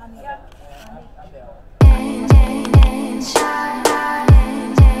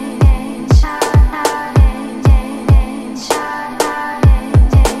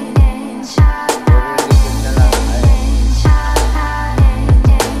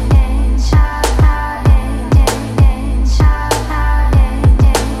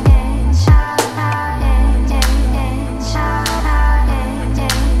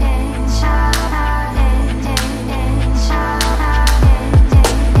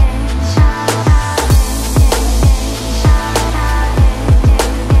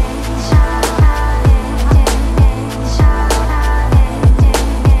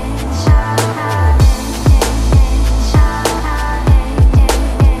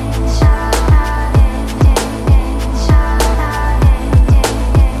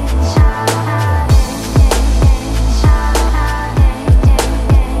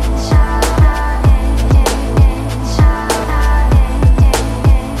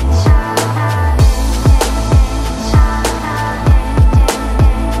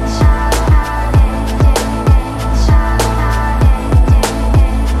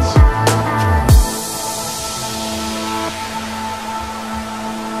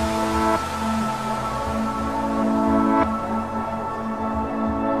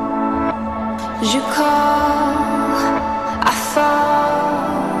 Je call, I fall.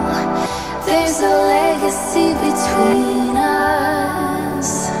 There's a legacy between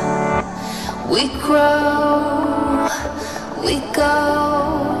us. We grow, we go,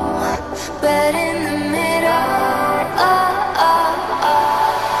 but